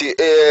yo nti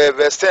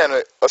verse 10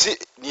 no ɔsi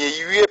ne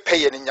yiwie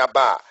pɛyɛ ne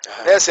nyaba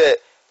a na sɛ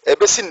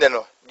ɛbɛsi nnɛ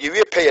no ne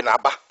yiwie pɛyɛ na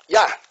aba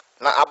ya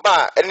na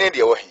aba a ɛne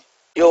deɛ wɔ he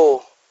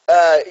yo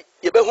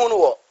yɛbɛhu no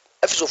wɔ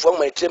Efesofoɔ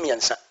nwoma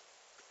 3:3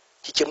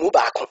 kikyɛmu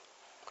baako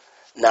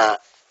na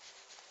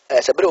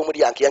sɛ bere wɔ mu de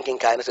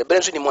yankenkan no sɛ bere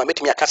nso ni mu a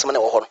metumi akasɛm na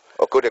wɔ hɔ no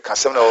ɔkɔ de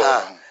kasɛm na wɔ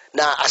hɔ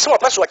na asɛm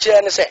ɔpɛ so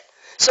ɔkyerɛ ne sɛ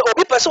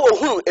obi pɛ sɛ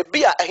ɔhunu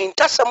ebi a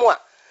ahintasɛm a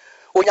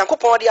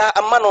Onyankopɔn de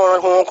ama no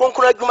ho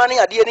kronkron adwuma ne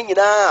adeɛ ne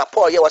nyinaa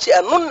Paul yɛ wɔ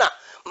sɛ ɛno na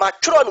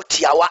matwerɛ no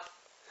tiawa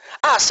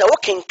a sɛ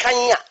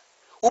wokenkan a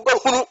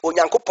wobɛhunu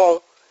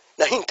Onyankopɔn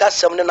na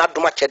hintasɛm ne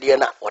n'adom akyɛdeɛ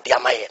na ɔde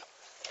ama yɛ no.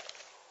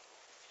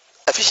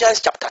 Ephesians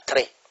chapter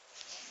 3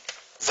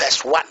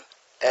 verse 1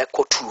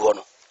 ɛkɔ 2 hɔ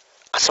no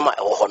asɛm a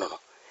ɛwɔ hɔ no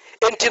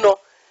enti no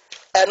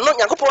ɛno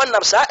Nyankopɔn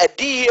nam saa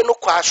adiyie no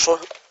kwa so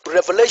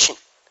revelation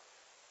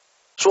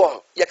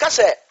so yɛka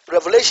sɛ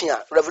revelation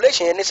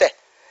ne sɛ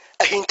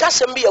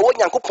ahintasɛm bi ɛwɔ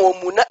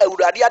Nyankopɔn mu na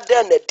awurade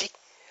adan na di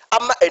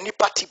ama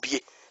anipa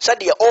tibie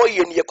sɛdeɛ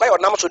ɔyɛ ne yɛkwa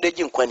ɔnam so de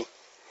gye nkwani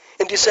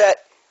enti sɛ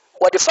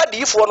wɔde fa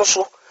diifoɔ no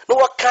so na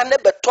wɔka ne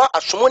bɛtɔ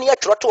asomoni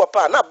atwerɛ to wɔ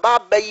pa na ba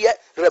bɛyɛ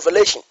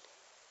revelation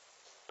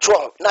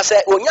so na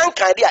sɛ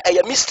onyankan de a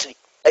ɛyɛ mystery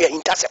ɛyɛ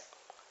hintasɛm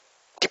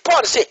di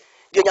Paul sɛ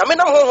deɛ nyame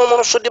nam honhom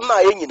no so de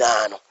maa yɛ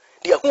nyinaa no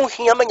deɛ ho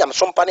hia ma nyame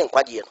sompa ne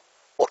nkwagyeɛ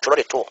no ɔtwerɛ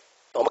de to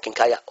na ɔmo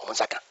kenkan a ɔmo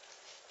nsaka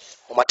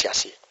ɔmo ate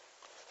aseɛ.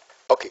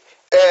 Okay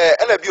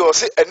ɛna bi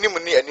ɔsɛ anim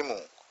ne anim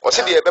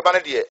ɔsɛ deɛ ɛbɛba no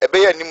deɛ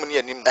ɛbɛyɛ anim ne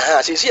anim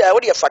sisi a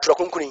wɔde fa twerɛ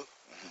kronkron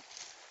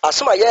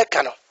asɛm a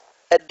yɛreka no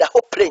ɛda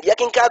hɔ plain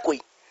yɛkenkan akɔ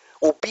yi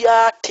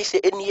obiara te sɛ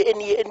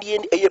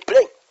ɛnie ɛyɛ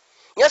plain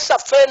nyɛ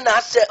safɛ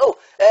na sɛ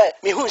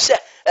mehu sɛ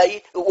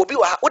obi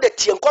wɔ ha wode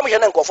tie nkɔm hɛ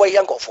na nkɔfoɔ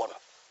yɛ nkɔfoɔ no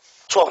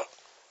so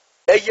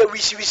ɛyɛ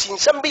wisiwisi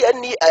nsɛm bi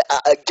ɛni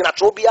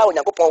gyinatoɔ biara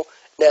Onyankopɔn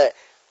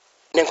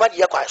ne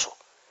nkwagyeɛ kwae so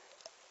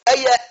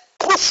ɛyɛ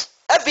proof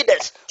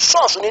evidence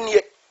source ne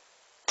nie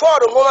Paul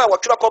ngoma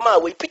wɔtwerɛ kɔma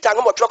away Peter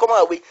ngoma wɔtwerɛ kɔma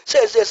away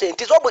sɛ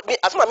nti so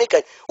asoma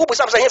meka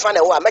wobusam sɛ hefa na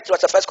ɛwɔ a mɛkyerɛ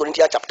sɛ 1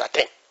 Corinthians chapter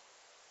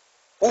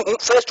 10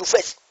 face to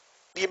face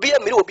bibia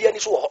mmiri obi ani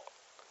so wɔ hɔ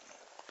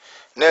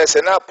na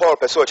sɛ na Paul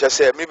pɛ sɛ ɔkyerɛ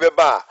sɛ mmiri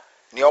bɛba a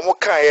ne ɔmo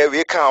kaeɛ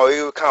wei ka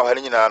ha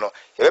no nyinaa no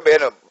yɛbɛbɛyɛ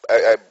no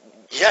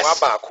yes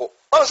baako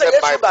ɔno sɛ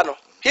Yesu ba no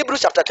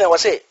Hebrews chapter 10 wɔ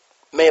sɛ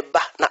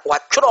meba na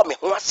wɔatwerɛ me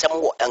ho asɛm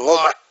wɔ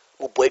ngoma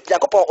wobɔ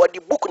Nyankopɔn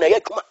ɔde book na yɛ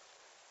adwuma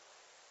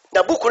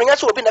na book no nya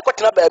sɛ obi na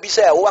kɔtena baabi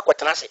sɛ wo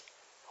akɔtena se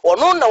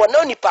ono na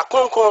wana nipa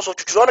kronkron so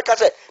twuturo no ka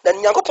se na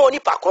nyankopɔn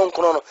nipa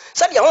kronkron no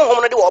sɛ de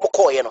honhom no de wo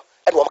bɔkɔɔ no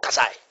e de wo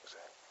kasae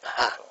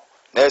aha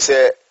na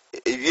sɛ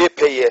ewie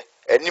pɛyɛ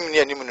anim ne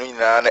anim no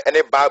nyinaa na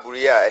ene bible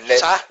ya ene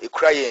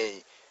ekura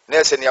yɛn na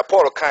sɛ ne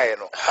Paul kae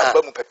no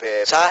aba mu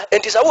pɛpɛɛ saa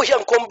enti sɛ wo hye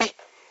nkom bi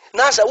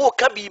na sɛ wo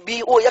ka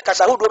bibi wo yɛ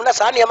kasa hodom na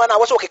saa nneɛma na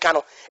wo sɛ okeka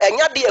no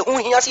ɛnya de ɛho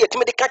hia sɛ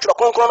yɛtimi de ka tworo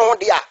kronkron no ho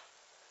de a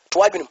to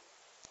adwenum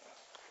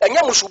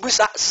ɛnya musubu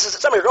sa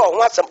sɛ mehwɛ wo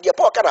ho asɛm deɛ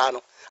Paul ka na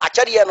no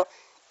akyɛdeɛ no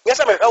nyɛ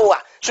sɛ mehwɛ wo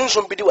a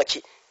sunsun bi di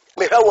wachi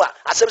mehwɛ wo a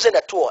asɛm sɛ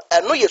na to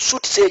ɛno yɛ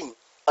suit saying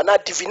ana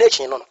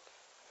divination no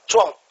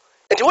so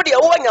enti wo de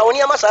wo anya wo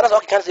nneɛma saa na sɛ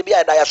okeka sɛ bi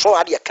a da yɛ so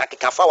ade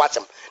ka fa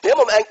wasɛm na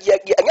mmom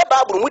ɛnya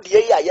bible mu die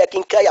yi a yɛ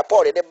kenka ya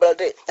Paul de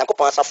brɛde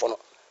Nyankopɔn asafo no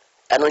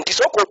ɛno nti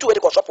sɛ ko tu we de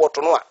ko support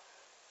no a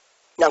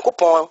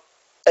Nyankopɔn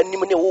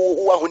anim ne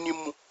wo ahonim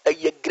mu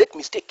ɛyɛ great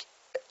mistake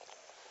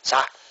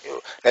sa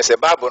na sɛ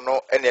bible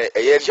no ene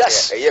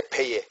ɛyɛ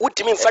pɛyɛ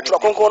wutimi mfatwa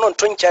konkon no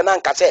nto nkyɛn na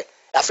nka sɛ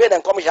afei na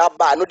nkɔm hya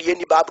ba no de yɛ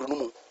ni bible no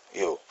mu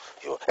yo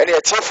ene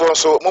atiefo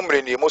nso mo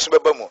mmereni mo so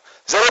bɛba mu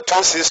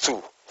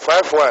 0262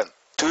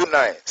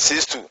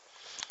 512962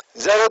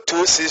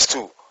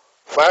 0262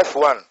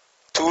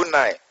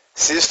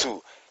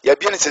 512962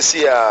 yɛbie ne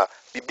sɛsi a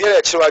bibiara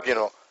akyerɛ wadwe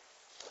no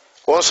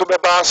wɔn nso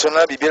bɛba so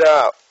na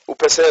bibiara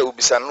upese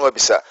ubisa no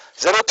abisa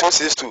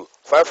 0262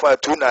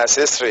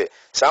 512963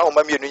 saa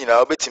homa mienu nyina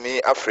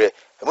obetimi afrɛ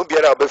emu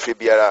biara obɛfrɛ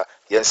biara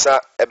yensa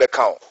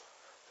ɛbɛka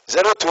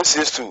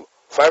 0262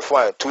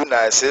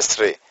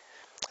 512963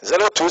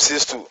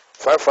 0262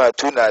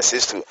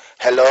 512962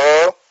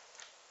 hello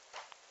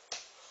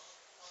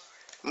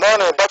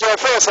morning but your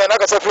first and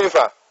akasa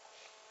frifa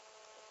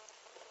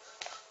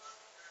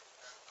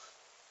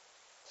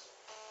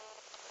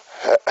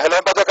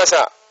hello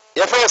batakasa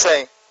your first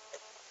saying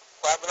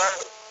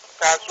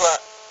Kaswa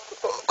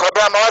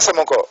Kobra ma wase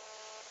mko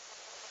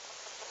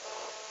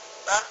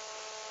na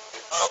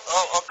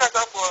o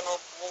kasa ko no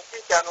mu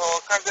pika no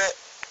kaze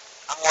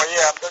amoye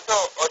abeto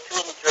o tu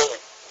mi tire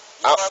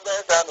ma be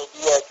da no bi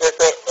e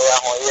tete o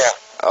amoye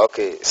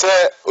okay so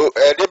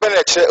de be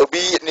na kire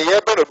obi ne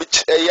ye be no bi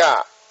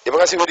ya ye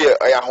baka si wo de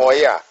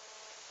amoye a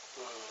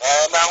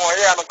na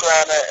amoye no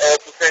kra na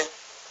tu sen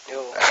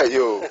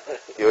yo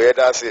ye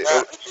da se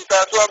ti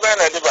ta so be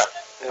na diba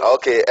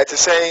okay et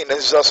sen na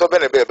so be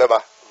na be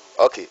beba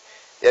okay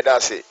ye da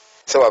se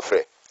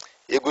wafre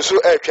yegusu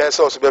etwen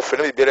se oso be fre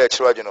na bibere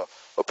akire wadwe no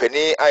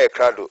opani aye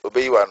krado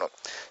obeyiwa no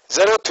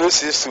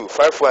 0262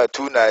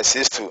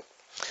 512962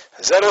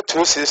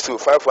 0262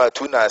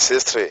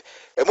 512963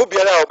 emu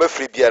biara a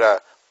obefre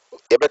biara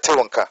ye bete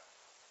wonka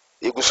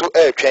yegusu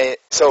etwen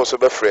se oso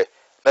be fre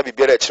na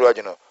bibere akire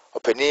wadwe no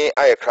opani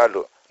aye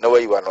krado na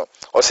wayiwa no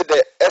o se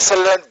the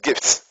excellent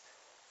gifts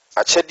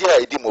achede a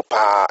edi mo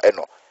pa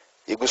eno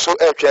yegusu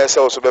etwen se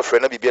oso be fre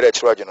na bibere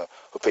akire wadwe no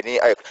opani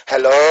aye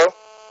hello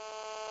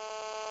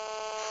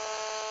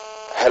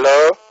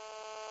hello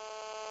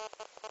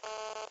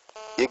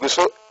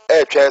Iguso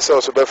etwen se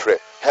oso befre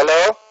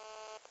hello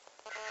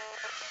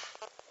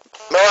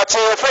me wati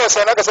your first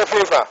and akasa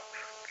frifa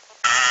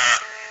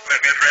me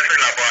friend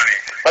na boni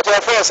but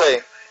your first say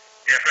yes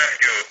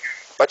thank you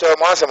but your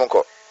mo asem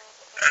nko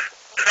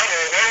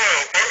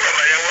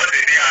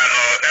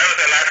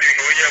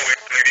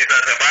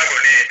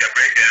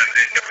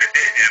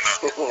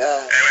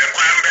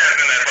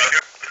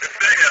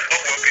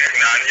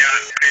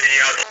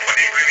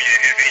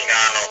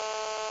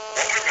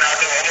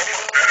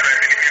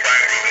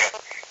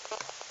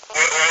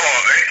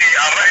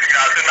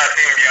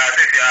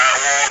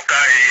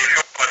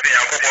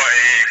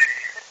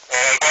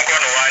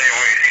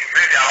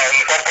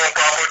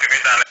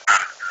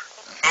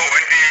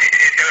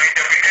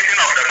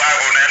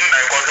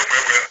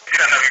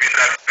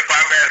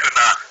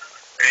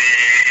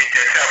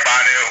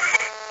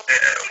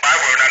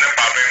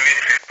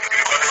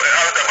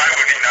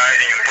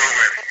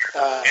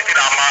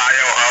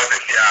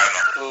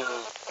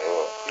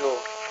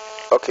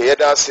Okay, yeah,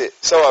 that's it.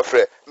 So,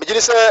 afraid. Me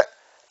just say,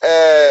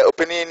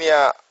 opinion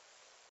ya,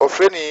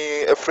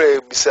 ofreni,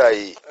 afraid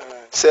beside.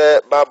 Say,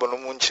 Bible no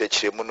moon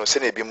church, muno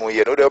send a bimu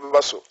ye no de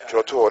basso,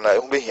 troto na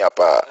umbe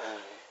hiapa.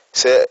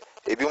 Say,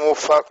 a bimu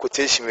fa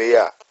quotation we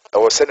ya, I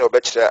was sending a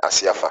bachelor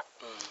asiafa.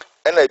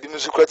 And I bimu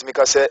secret me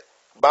say,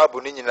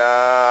 Bible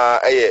nina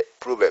aye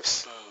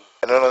Proverbs.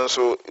 And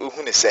also,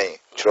 who is saying,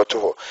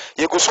 troto.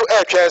 You go so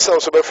air chance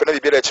also be friendly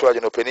be a charge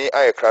and opening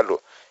aye cralo.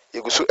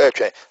 You go so air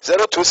train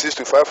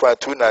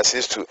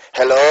 0262512962.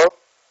 Hello.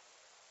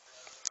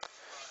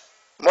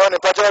 Morning,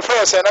 Patrick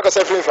First, and I got a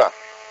frifa.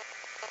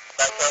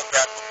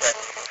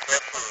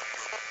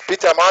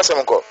 Peter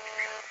Masamonko.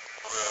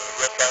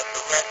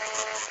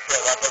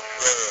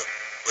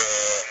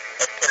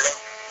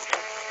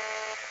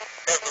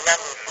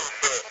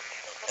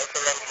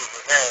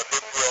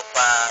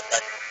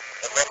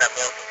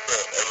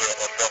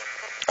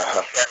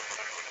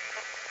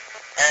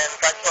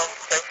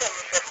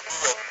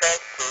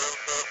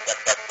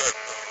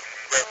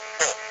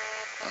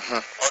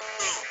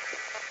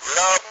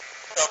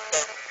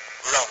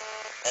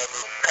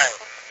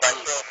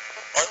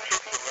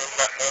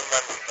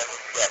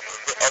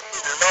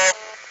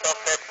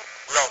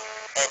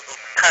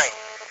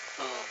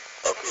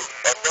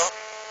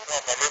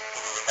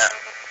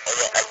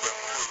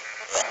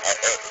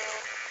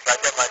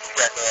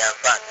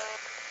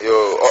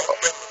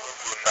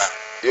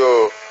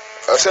 yo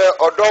say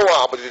odo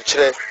wa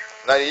abudichere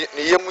na ne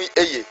yemu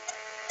eye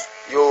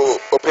yo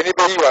openi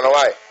be yiwa na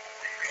why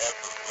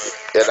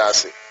yeah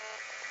that's it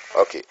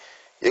okay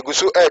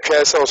yegusu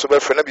twa say so be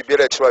frɛ na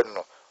bibia chiro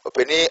no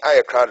openi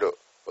aye krado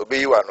obe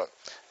yiwa no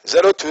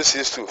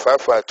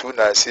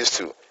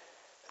 0262512962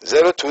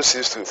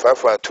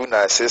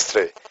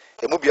 0262512963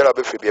 emu biara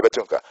be frɛ bia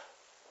betonka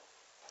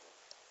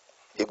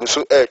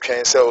yegusu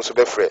twa say so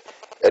be frɛ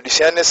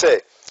edusian ne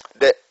say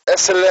the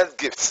excellent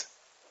gift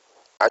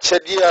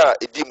achedi a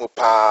edi mu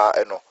pa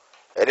eno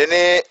ene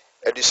ne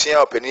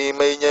edusian openi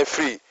manya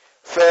free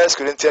 1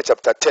 Corinthians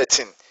chapter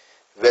 13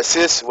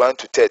 verses 1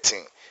 to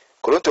 13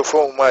 Korinto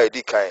fo mu a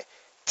edi kan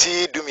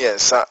ti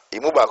dumiensa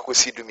emu ba ko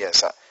si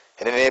dumiensa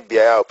ene ne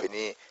bia a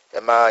openi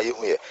ema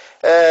yehu ye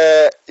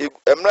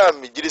emra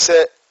mi giri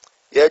se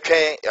ye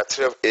twen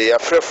ya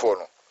frefo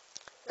no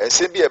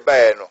ense bi e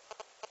bae no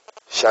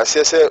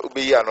hyase se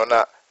obeyi ano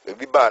na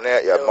ebi ba na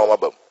ya mama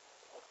bam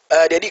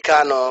dedi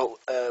ka no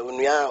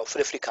onua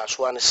frefrika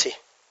so an se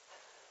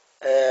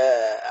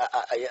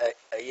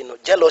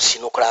jealousy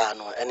no kra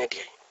no ene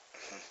de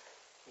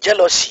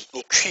jealousy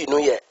ni twi no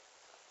ye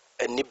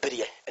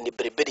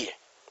aniberebere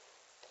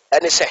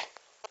ene se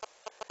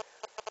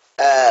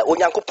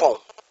onyankopon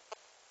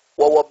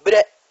wo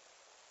bre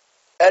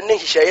ene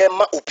hihye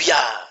ma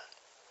obia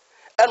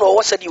ene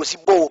wo sade osi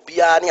bo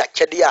obia ne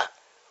akyede a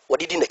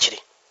wodidi na kire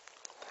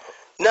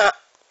na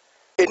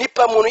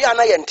enipa mu no ya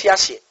na ye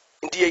ntiase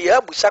ndi ye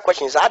abusa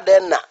questions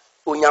aden na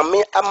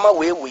onyame ama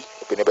wewe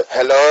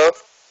hello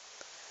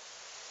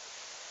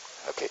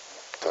okay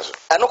taso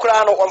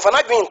anokra no omfa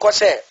na dwen nko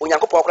se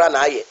onyankopon kra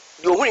na aye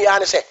de ohuri ya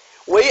ne se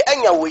we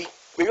anya we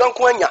me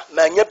yonko anya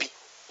ma anya bi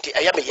di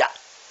aya me ya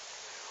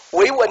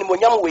we wani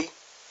monyam we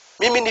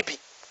mimi ni bi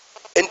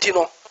enti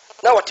no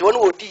na wote woni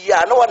odi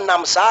ya na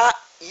wonam saa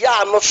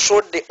ya no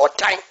so de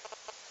otan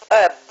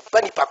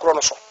bani pakro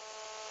no so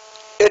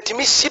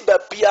etimi si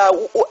babia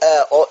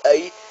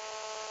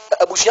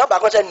abusia ba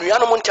ko se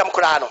nuano mo ntem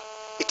kra no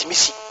etimi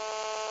si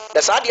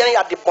da saa de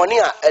ya de bone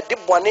a de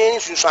bone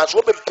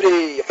sunsuanso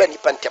bebre bani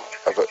pantem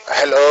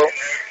hello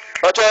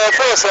oto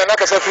first na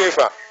ka sa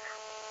fifa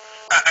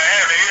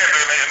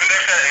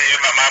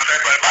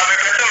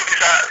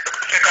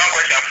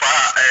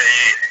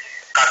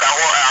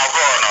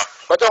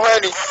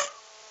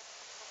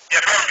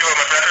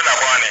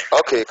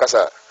okay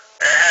kasa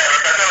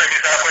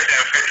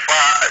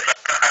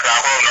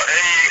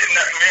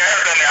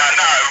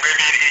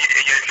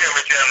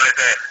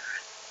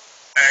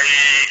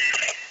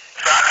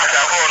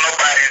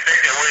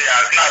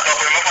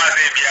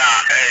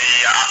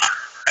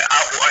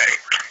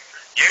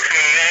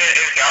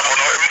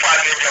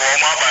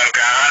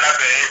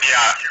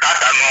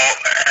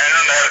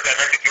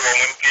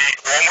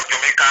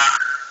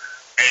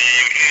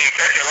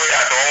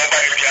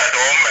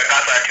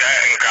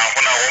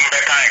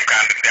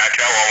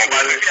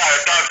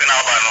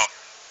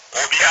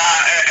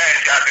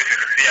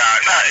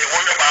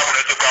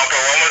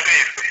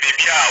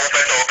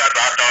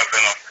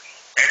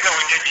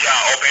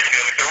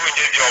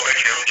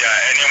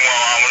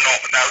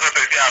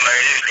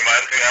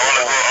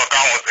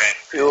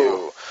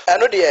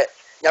eno de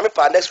nyame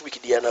pa next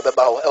week de no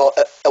beba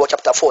o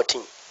chapter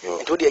 14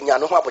 into de nya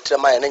no ho abotre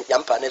ma na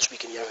nyame pa next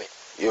week ne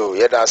yo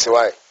ye da se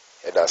why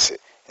ye da se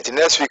into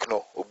next week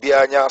no obi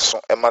anya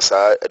so e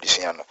masa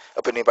adusua no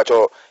apeni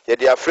pacho ye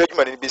de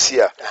afrejuma ni bisi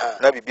a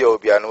na bibia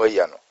obi anu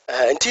ayi ano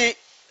nti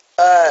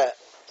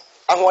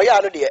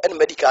ahoya no de ene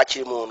medical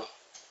akire mu no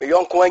me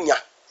yonko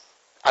anya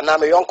ana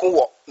me yonko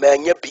wo ma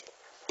anya bi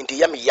nti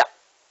ye me ya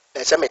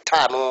se me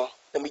ta no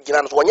na me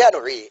gina no so wonya no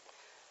hwe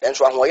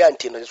enso ahoya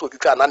nti no so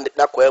twitwa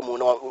na kwa mu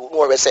no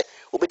wo se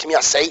obetimi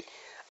asai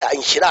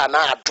nhira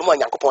na adoma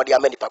nyankopon de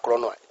amani pakro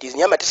no nti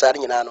nyama te sare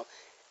nyina no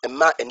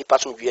emma enipa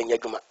so dwie nya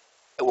adwuma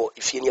ewo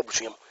ifie ne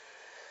abusuam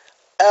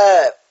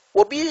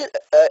obi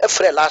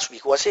efre last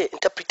week was say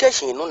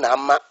interpretation no na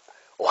ama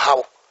o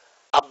how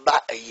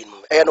aba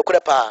ayinu no kure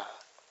pa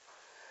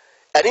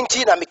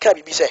aninti na meka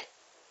bibi se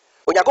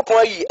onyankopon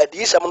ayi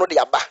adisem no de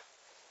aba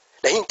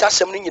na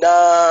hintasem no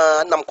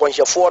nyina nam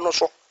konhyefo no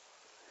so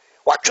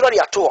watworo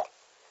de ato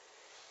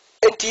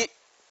enti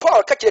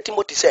Paul ka kire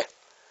Timothy se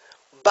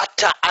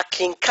bata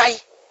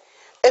akinkai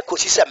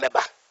ekosi se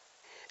meba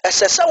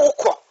esese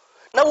wokọ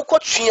na wokọ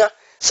tua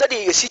se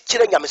de yesi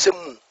kire nyamesem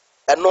mu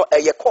eno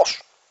eye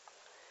course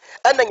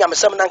ena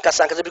nyamesem na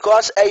nkasa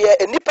because eye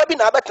enipa bi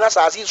na abetena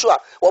saasi so a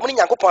wo mun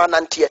nyankopon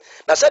anante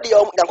na se de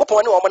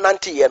nyankopon ne wo mun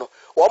nante ye no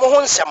wo mun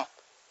ho nsem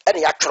ena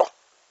ya tworo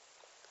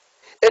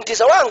enti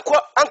se wa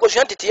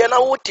ankosua tete na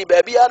wo ti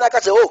ba bia na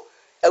ka se o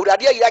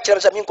awurade ayi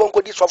akire se min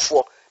konkodi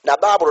sofo na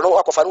baaburo no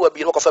akofa no wa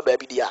bi no kofa ba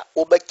bi dia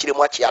wo ba kire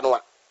mu akia no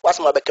a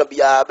wasema beka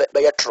bia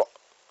be yetro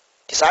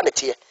ti sa ne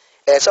tie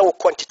se wo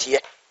quantity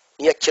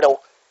ne ye kire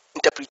wo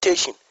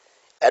interpretation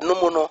eno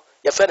mu no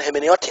ye fe na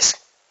hermeneutics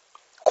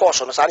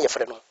course no sa ne ye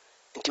fe no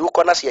nti wo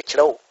kona se ye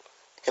kire wo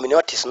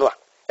hermeneutics no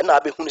a na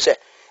abehunu se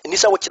ni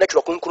sa wo kire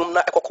kire kunkunum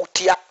na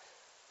ekokotia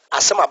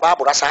asema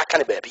baaburo sa aka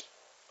ne ba bi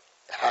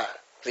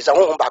visa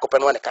ho ba ko pe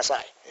no ne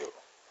kasa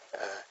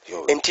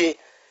enti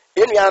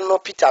yenua no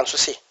Peter nso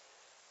se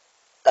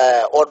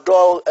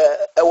odo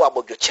ewa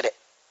abodwokyere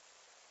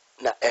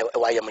na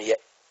ewa yemye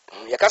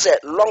yɛka sɛ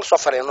long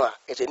suffering no a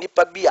ɛsɛ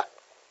nipa bi a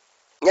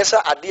nyɛsɛ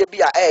adeɛ bi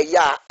a ɛyɛ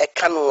a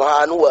ɛka no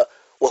ha no wa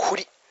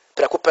huri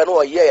prɛko pɛ no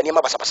ɔyɛ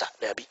nneɛma basabasa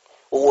daabi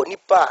ɔwɔ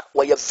nipa a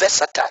wɔyɛ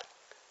versatile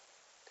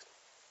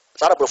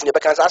saa da borɔfo nyɛ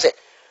bɛka saa sɛ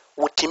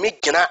wɔtumi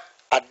gyina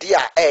adeɛ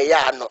a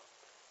ɛyɛ a no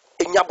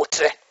ɛnya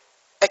botrɛ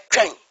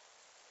ɛtwɛn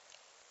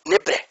ne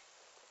brɛ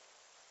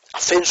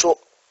afei nso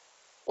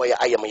wɔyɛ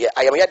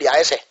ayɛmyɛ deɛ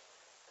ayɛ sɛ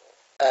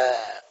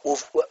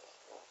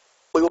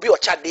wɔyɛ obi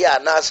ɔkyadeɛ a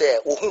anaasɛ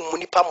wɔhu mu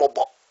nipa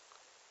mmɔbɔ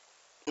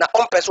na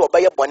ɔmpɛ sɛ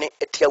ɔbɛyɛ bɔne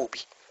atia wo bi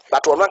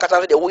but ɔno ankasa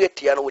nso deɛ woyɛ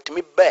tia no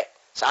wɔtumi bɛɛ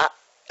saa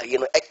ɛyɛ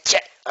no ɛkyɛ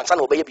ansa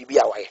na ɔbɛyɛ biribi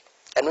a wayɛ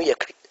ɛno yɛ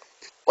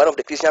one of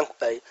the Christian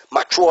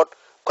matured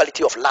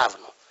quality of love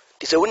no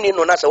nti sɛ wonni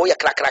no na sɛ woyɛ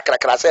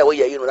krakrakrakra sɛ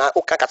woyɛ yi no na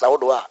woka kasa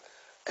wodoɔ a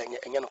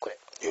ɛnyɛ no korɛ.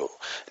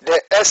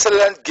 The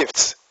excellent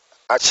gifts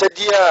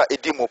akyɛdeɛ a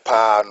ɛdi mu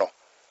paa no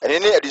ɛne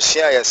ne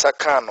adesua a yɛnsa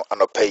kaa no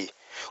anɔpa yi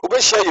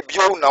wobɛhyia yɛ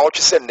bio na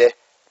wotwe sɛ nnɛ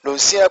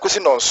nonsia kɔsi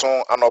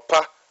nɔnson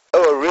anɔpa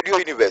ɛwɔ Radio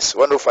Universe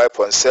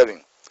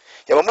 105.7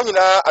 yɛma mu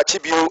nyinaa akyi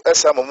bio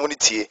ɛsa ma mu no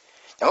tie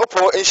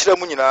Nyankopɔn ɛnhyira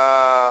mu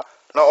nyinaa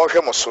na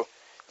ɔhwɛ mo so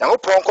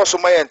Nyankopɔn nkɔ so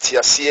ma yɛn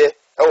nteaseɛ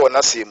ɛwɔ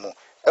n'asɛm mu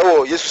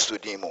ɛwɔ Yesu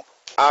din mu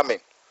amen.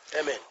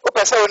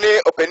 Wopɛ sɛ wo ne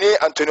ɔpani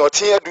Anthony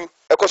Oteng adu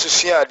ɛkɔ so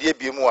sua adeɛ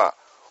bi mu a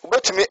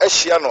wobɛtumi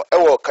ahyia no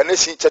ɛwɔ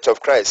Kanesi Church of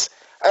Christ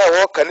a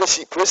ɛwɔ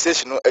Kanesi Police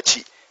Station no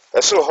akyi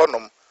ɛsoro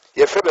hɔnom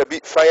yɛfrɛ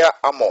baabi Fire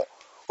Amo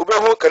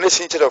wobɛhu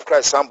Kanesi Church of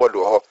Christ somebody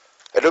wɔ hɔ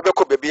ɛde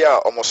wobɛkɔ baabi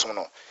a ɔmosom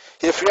no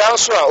yɛfiri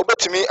nso a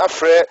wobɛtumi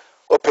afrɛ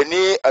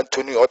ɔpani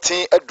Anthony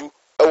Oteng adu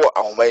ɛwɔ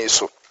ahoma yi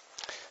so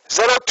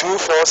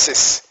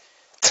 0246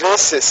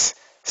 36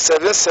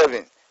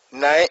 77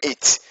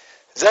 98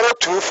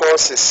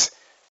 0246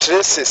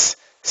 36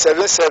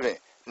 77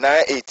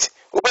 98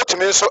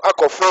 wobɛtumi nso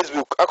akɔ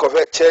Facebook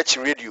akɔfɛ Church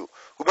Radio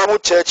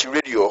wobɛhu Church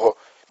Radio hɔ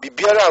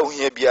bibiara a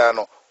wohia biara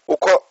no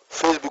wokɔ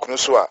Facebook no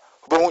so a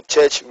wobɛhu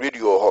Church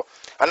Radio hɔ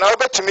anaa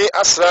wobɛtumi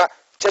asra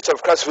Church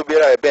of Christ fo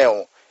biara ɛbɛn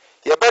wo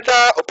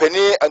yɛbɛda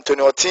ɔpani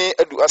Anthony Oteng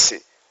adu ase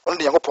ɔno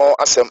de Nyankopɔn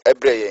asɛm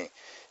ɛbrɛ yɛn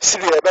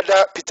siri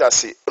yɛbɛda Peter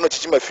ase ɔno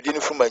kyikyima fidie no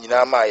fuma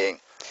nyinaa maa yɛn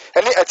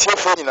ɛne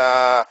atiefoɔ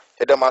nyinaa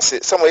yɛdam ase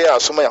sɛ moyɛ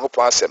asoma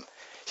Nyankopɔn asɛm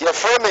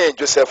yɛfrɛ me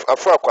Joseph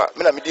Afrakwa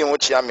me na medi ho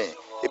kyia me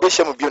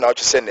ɛbɛhyia mu bio na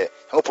wotwe sɛ nnɛ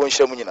Nyankopɔn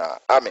nhyira mu nyinaa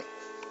amen.